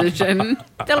relaxed position.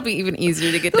 That'll be even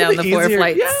easier to get down the 4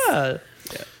 flights. Yeah.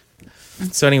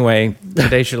 So anyway,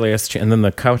 today's your last chance, and then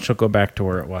the couch will go back to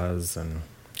where it was. And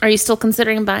Are you still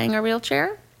considering buying a real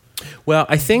chair? well,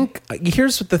 I think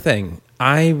here's the thing.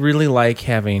 I really like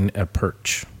having a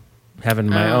perch, having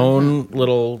my own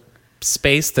little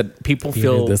space that people You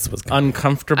feel knew this was coming.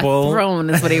 uncomfortable. A throne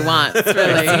is what he wants,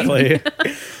 really.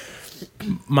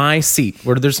 My seat,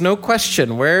 where there's no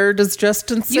question. Where does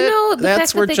Justin sit? You know, the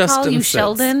That's fact where that they Justin call you sits.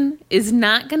 Sheldon is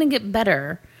not going to get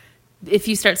better if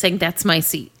you start saying, that's my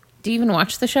seat. Do you even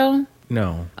watch the show?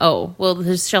 No. Oh, well,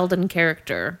 the Sheldon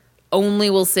character only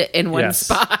will sit in one Yes.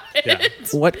 spot. Yeah.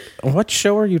 What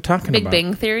show are you talking Big about?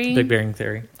 Bang Theory? Big Bang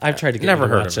Theory. I've tried to get Never him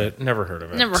to heard watch of it. Never heard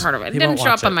of it. Never heard of it. He Didn't won't show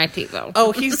watch up on it. my tape, though.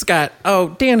 Oh,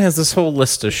 Dan has this whole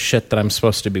list of shit that I'm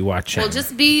supposed to be watching. Well,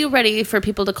 just be ready for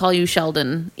people to call you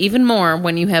Sheldon even more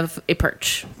when you have a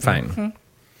perch. Fine. Mm-hmm.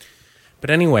 But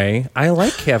anyway, I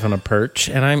like having a perch,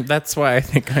 and that's why I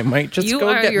think I might just You go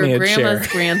are get your me a grandma's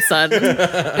chair. grandson.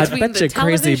 I bet you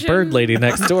crazy bird lady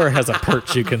next door has a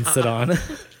perch you can sit on.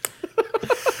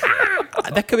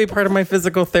 That could be part of my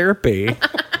physical therapy.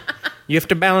 You have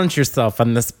to balance yourself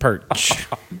on this perch.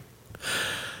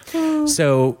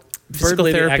 So, Bird physical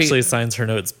lady therapy actually signs her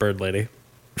notes. Bird lady.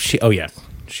 She's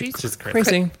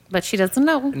crazy. But she doesn't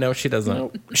know. No, she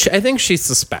doesn't. I think she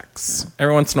suspects.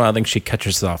 Every once in a while, I think she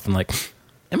catches herself and like,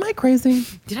 am I crazy?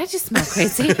 Did I just smell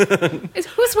crazy?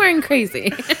 Who's wearing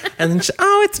crazy? And then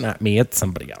it's not me, it's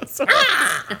somebody else.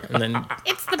 And then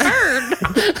It's the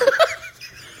bird.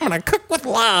 I'm gonna cook with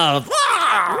love.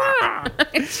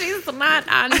 She's not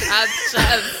on Top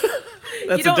Chef.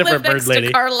 That's You don't a live different bird next lady.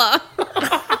 to Carla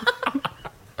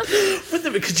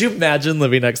Could you imagine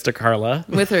living next to Carla?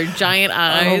 with her giant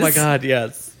eyes. Oh my God,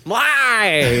 yes.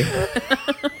 Why?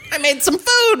 I made some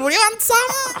food. Will you want some?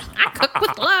 I cook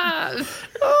with love.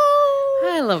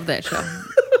 I love that show.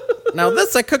 Now,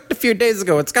 this I cooked a few days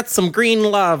ago. It's got some green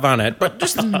love on it, but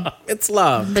just, it's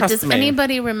love. But Trust does me.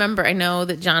 anybody remember? I know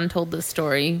that John told this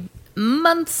story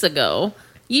months ago,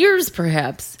 years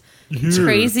perhaps.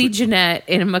 Crazy Jeanette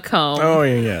in Macomb. Oh,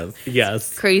 yes.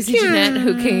 Yes. Crazy Jeanette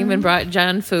who came and brought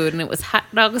John food, and it was hot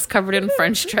dogs covered in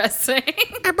French dressing.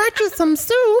 I brought you some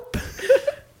soup.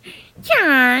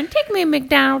 John, take me to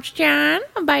McDonald's, John.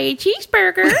 I'll buy you a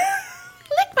cheeseburger.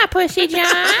 Lick my pussy, John.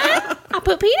 I'll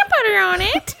put peanut butter on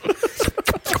it.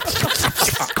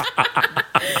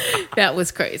 That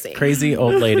was crazy. Crazy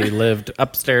old lady lived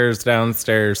upstairs,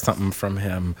 downstairs, something from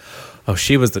him. Oh,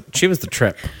 she was the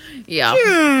trip.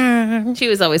 Yeah. She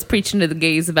was always preaching to the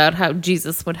gays about how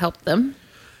Jesus would help them.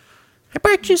 I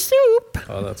brought you soup.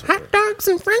 Oh, that's hot dogs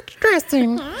and French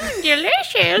dressing.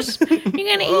 Delicious. You're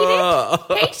going to eat it?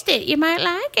 Taste it. You might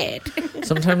like it.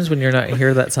 Sometimes when you're not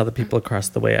here, that's how the people across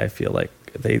the way, I feel like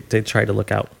they try to look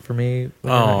out for me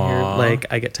when I'm not here. Like,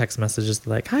 I get text messages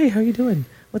like, hi, how you doing?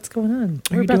 What's going on?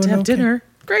 We're about to have dinner.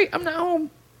 Great, I'm not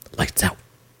home. Lights out.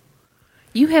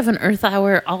 You have an Earth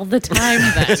hour all the time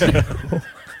then.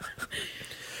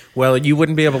 Well, you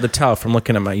wouldn't be able to tell from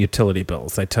looking at my utility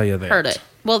bills. I tell you that. Heard it.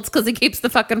 Well, it's because he keeps the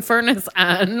fucking furnace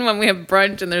on when we have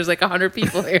brunch and there's like 100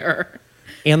 people here.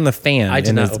 And the fan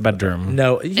in his open bedroom.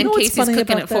 No, you In know what's case he's funny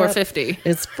cooking about at that? 450.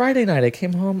 It's Friday night. I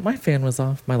came home. My fan was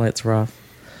off. My lights were off.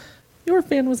 Your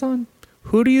fan was on.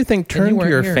 Who do you think turned weren't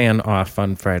your here. fan off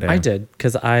on Friday? I did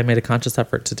because I made a conscious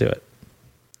effort to do it.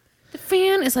 The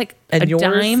fan is like And a yours,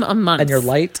 dime a month. and your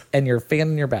light and your fan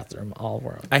in your bathroom all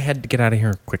were on. I had to get out of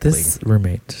here quickly. This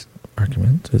roommate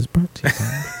argument is brought to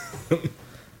you by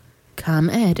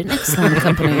ComEd, an excellent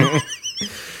company.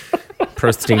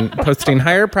 posting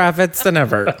higher profits than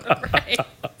ever. Right.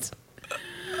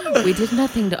 We did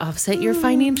nothing to offset your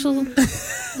financial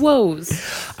woes.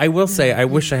 I will say, I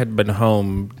wish I had been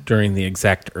home during the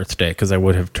exact Earth Day because I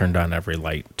would have turned on every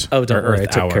light. Oh, don't Or worry, I Earth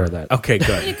took hour. care of that. Okay, You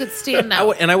good. could stand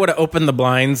out. And I would have opened the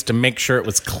blinds to make sure it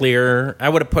was clear. I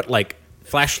would have put like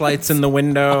flashlights in the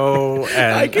window.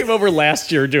 And I came over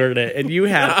last year during it, and you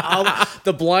had all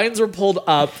the blinds were pulled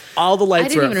up, all the I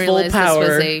lights didn't were even at full realize power.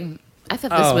 this was a... I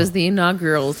thought this was the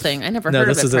inaugural thing. I never No, heard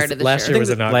of this it is prior this- to this last year. year was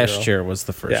inaugural. last year was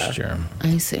the first year.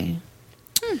 I see.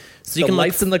 So you The can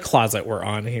lights in the closet were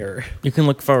on here. you can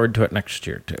look forward to it next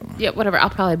year too. Yeah, whatever. I'll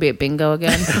probably be at bingo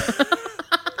again.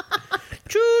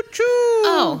 Choo choo.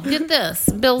 Oh, get this.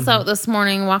 Bill's out this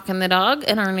morning walking the dog,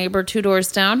 and our neighbor 2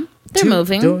 doors down. They're 2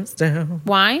 moving. doors down.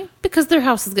 Why? Because their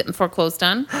house is getting foreclosed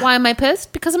on. Why am I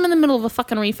pissed? Because I'm in the middle of a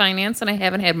fucking refinance and I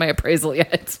haven't had my appraisal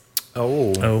yet.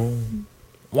 Oh.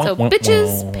 So,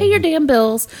 bitches, pay your damn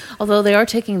bills. Although they are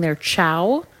taking their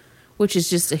chow, which is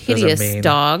just a Those are hideous mean.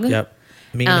 dog. Yep.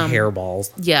 Mean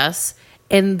hairballs. Yes.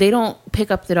 And they don't pick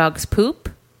up the dog's poop,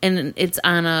 and it's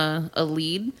on a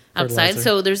lead outside. Fertilizer.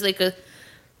 So there's like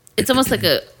it's almost like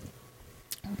a,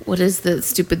 what is the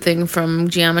stupid thing from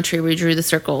geometry where you drew the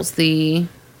circles?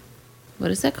 What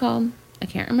is that called? I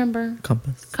can't remember.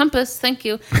 Compass, thank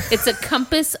you. It's a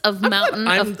compass of mountain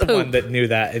I'm of the poop. one that knew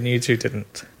that, and you two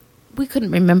didn't. We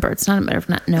couldn't remember. It's not a matter of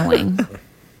not knowing.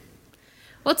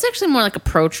 Well, it's actually more like a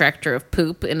protractor of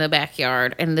poop in the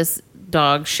backyard, and this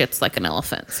dog shits like an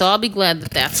elephant. So I'll be glad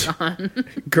that that's gone.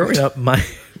 Growing up, my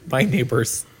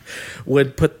neighbors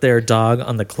would put their dog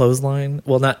on the clothesline.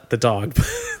 Well, not the dog, but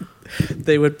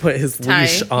they would put his Tie,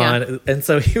 leash on, yeah. and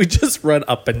so he would just run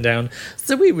up and down.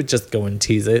 So we would just go and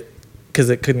tease it because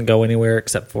it couldn't go anywhere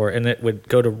except for, and it would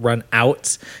go to run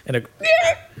out, and it,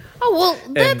 Oh, well,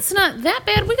 that's not that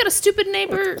bad. We got a stupid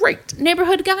neighborhood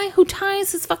guy who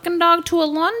ties his fucking dog to a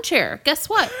lawn chair. Guess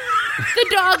what? The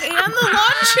dog and the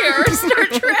lawn chair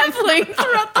start traveling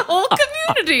throughout the whole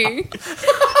community.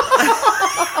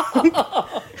 You've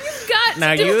got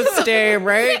Now to you stay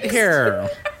right here.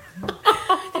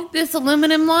 this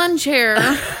aluminum lawn chair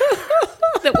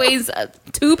that weighs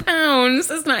 2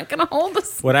 pounds is not going to hold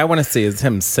us. What I want to see is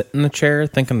him sit in the chair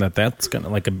thinking that that's going to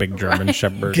like a big German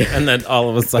Shepherd. And then all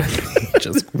of a sudden,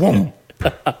 just whoom.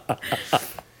 But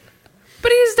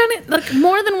he's done it like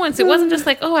more than once. It wasn't just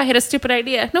like, oh, I had a stupid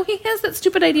idea. No, he has that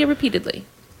stupid idea repeatedly.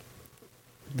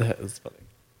 that is funny.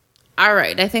 All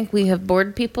right, I think we have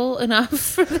bored people enough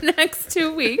for the next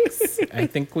 2 weeks. I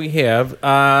think we have.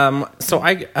 For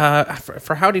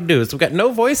Howdy Do's, we've got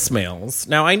no voicemails.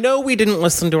 Now, I know we didn't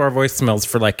listen to our voicemails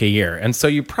for like a year, and so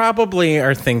you probably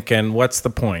are thinking, what's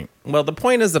the point? Well, the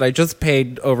point is that I just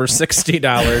paid over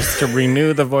 $60 to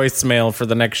renew the voicemail for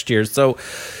the next year. So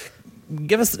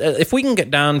give us, if we can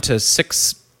get down to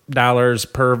 6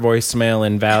 per voicemail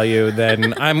in value,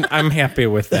 then I'm happy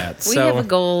with that. We have a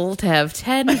goal to have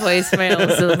 10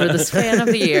 voicemails over the span of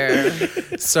a year.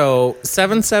 So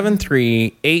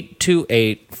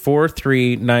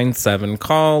 773-828-4397.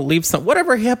 Call, leave some.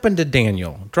 Whatever happened to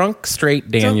Daniel? Drunk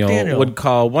straight Daniel would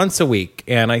call once a week,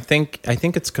 and I think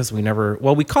it's because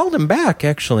we called him back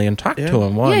actually and talked to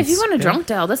him once. Yeah, if you want a drunk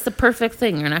dial, that's the perfect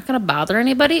thing. You're not going to bother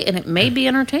anybody, and it may be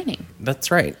entertaining.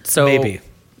 That's right. So Maybe.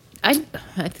 I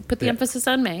put the emphasis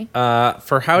on May.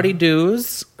 For Howdy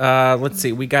Doos, let's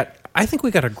see. I think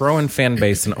we got a growing fan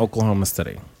base in Oklahoma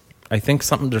City. I think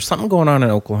there's something going on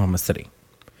in Oklahoma City.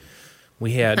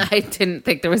 I didn't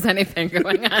think there was anything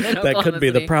going on in Oklahoma That could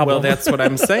be the problem. Well, that's what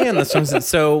I'm saying.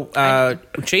 So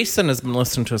Jason has been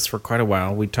listening to us for quite a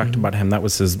while. We talked about him. That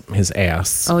was his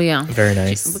ass. Oh, yeah. Very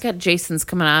nice. We got Jason's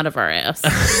coming out of our ass.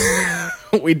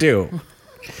 We do.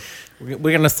 We're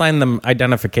going to assign them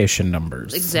identification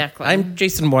numbers. Exactly. I'm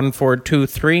Jason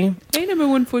 1423. Hey, number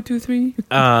 1423.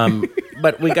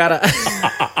 But we got to...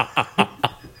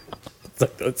 It's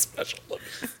like that special look.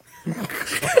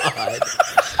 God.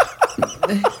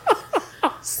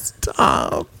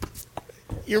 Stop.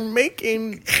 You're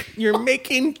making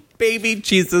baby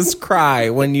Jesus cry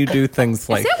when you do things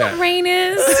like Is that what rain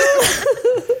is?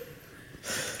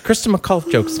 Kristen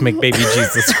McCullough jokes make baby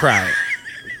Jesus cry.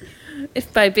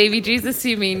 If by baby Jesus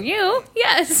you mean you,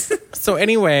 yes. So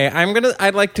anyway,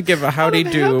 I'd like to give a howdy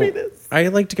do.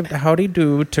 I'd like to give a howdy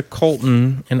do to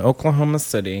Colton in Oklahoma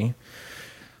City,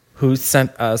 who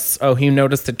sent us. Oh, he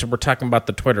noticed it. We're talking about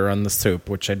the Twitter on the soup,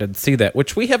 which I did see that.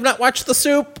 Which we have not watched the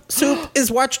soup. Soup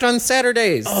is watched on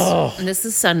Saturdays. Oh, And this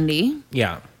is Sunday.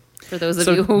 Yeah. For those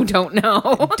of you who don't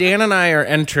know, Dan and I are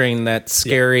entering that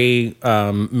scary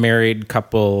married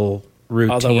couple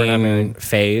routine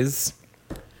phase.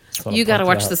 you got to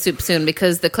watch the soup soon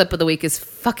because the clip of the week is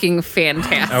fucking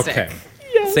fantastic. Okay.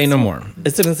 Yes. Say no more.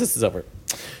 As soon as this is over.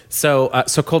 So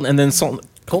Colton, and then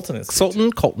Colton is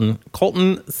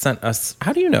Colton sent us.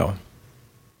 How do you know?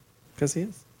 Because he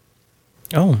is.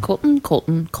 Oh, Colton.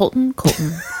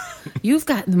 You've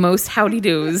got the most howdy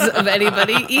doos of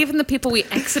anybody, even the people we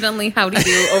accidentally howdy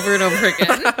do over and over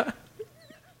again.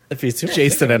 If he's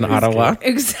Jason in Ottawa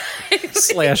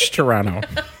Exactly. / Toronto.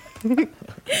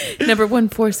 Number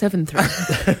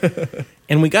 1473.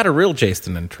 And we got a real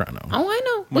Jason in Toronto. Oh, I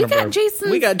know. We got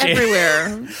Jasons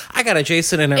everywhere. I got a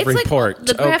Jason in every It's like port.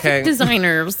 the graphic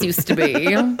designers used to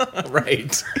be.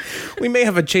 Right. We may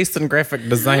have a Jason graphic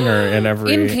designer in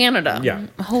every... In Canada. Yeah.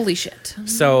 Holy shit.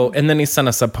 So, and then he sent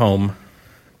us a poem.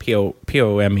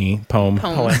 P-O-M-E, poem.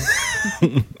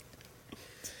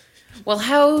 Well,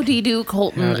 howdy do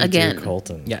Colton again.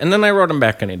 Colton. Yeah, and then I wrote him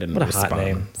back and he didn't What a respond. hot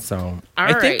name. So All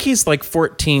I think right. he's like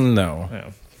 14 though. Yeah.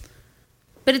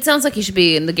 But it sounds like he should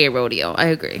be in the gay rodeo. I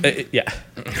agree. Yeah.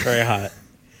 Very hot.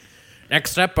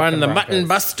 Next up on the mutton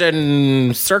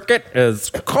busting circuit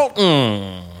is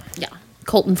Colton. Yeah.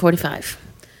 Colton 45.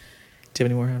 Do you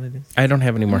have any more howdy do's? I don't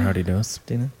have any more howdy do's.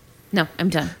 Dina? No, I'm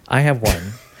done. I have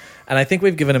one. And I think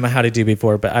we've given him a howdy do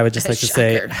before, but I would just like to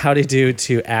say Shocker. howdy do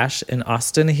to Ash in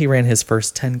Austin. He ran his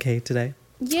first 10K today.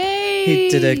 Yay. He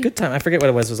did a good time. I forget what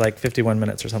it was. It was like 51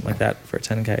 minutes or something like that for a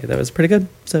 10K. That was pretty good.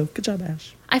 So good job,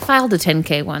 Ash. I filed a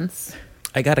 10K once.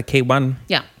 I got a K1.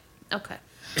 Yeah. Okay.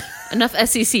 Enough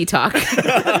SEC talk. I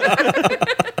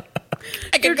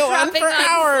could go on for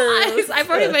hours. I've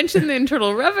already mentioned the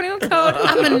Internal Revenue Code.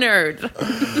 I'm a nerd.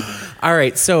 All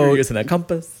right, so You're using a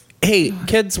compass. hey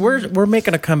kids, we're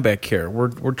making a comeback here.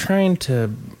 We're trying to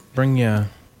bring you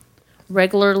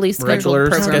Regularly scheduled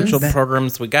programs. scheduled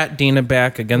programs. We got Dina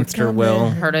back against her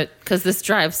will. Heard it because this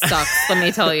drive sucks. Let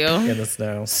me tell you. In the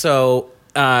snow. So,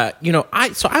 I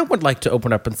would like to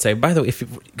open up and say, by the way,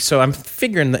 I'm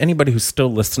figuring that anybody who's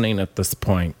still listening at this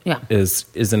point,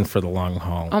 is in for the long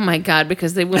haul. Oh my god!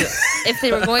 Because they would, if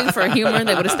they were going for humor,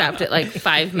 they would have stopped at like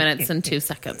 5 minutes and 2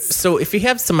 seconds. So, if you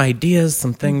have some ideas,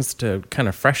 some things to kind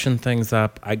of freshen things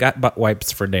up, I got butt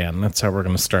wipes for Dan. That's how we're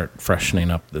going to start freshening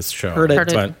up this show. Heard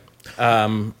it. But,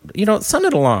 send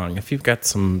it along if you've got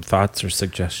some thoughts or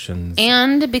suggestions.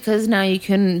 And because now you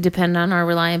can depend on our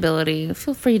reliability,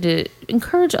 feel free to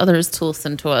encourage others to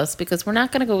listen to us because we're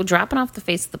not going to go dropping off the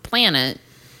face of the planet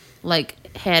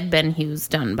like had Ben Hughes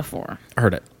done before.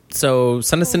 Heard it. So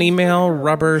send us an email,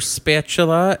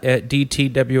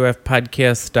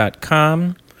 rubberspatula@dtwfpodcast.com.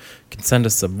 You can send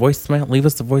us a voicemail. Leave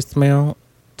us a voicemail,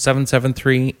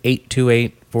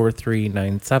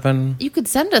 773-828-4397. You could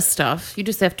send us stuff. You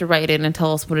just have to write in and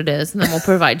tell us what it is, and then we'll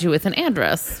provide you with an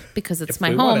address. Because it's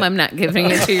my home, I'm not giving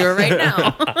it to you right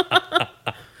now.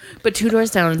 But 2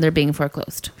 doors down, they're being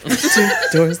foreclosed. 2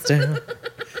 doors down.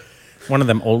 One of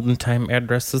them olden time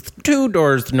addresses, 2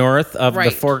 doors north of the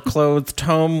foreclosed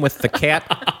home with the cat.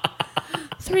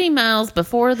 3 miles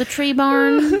before the tree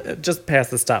barn. Just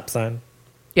past the stop sign.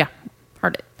 Yeah,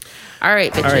 heard it. All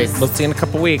right, bitches. All right, we'll see you in a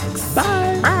couple weeks.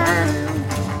 Bye.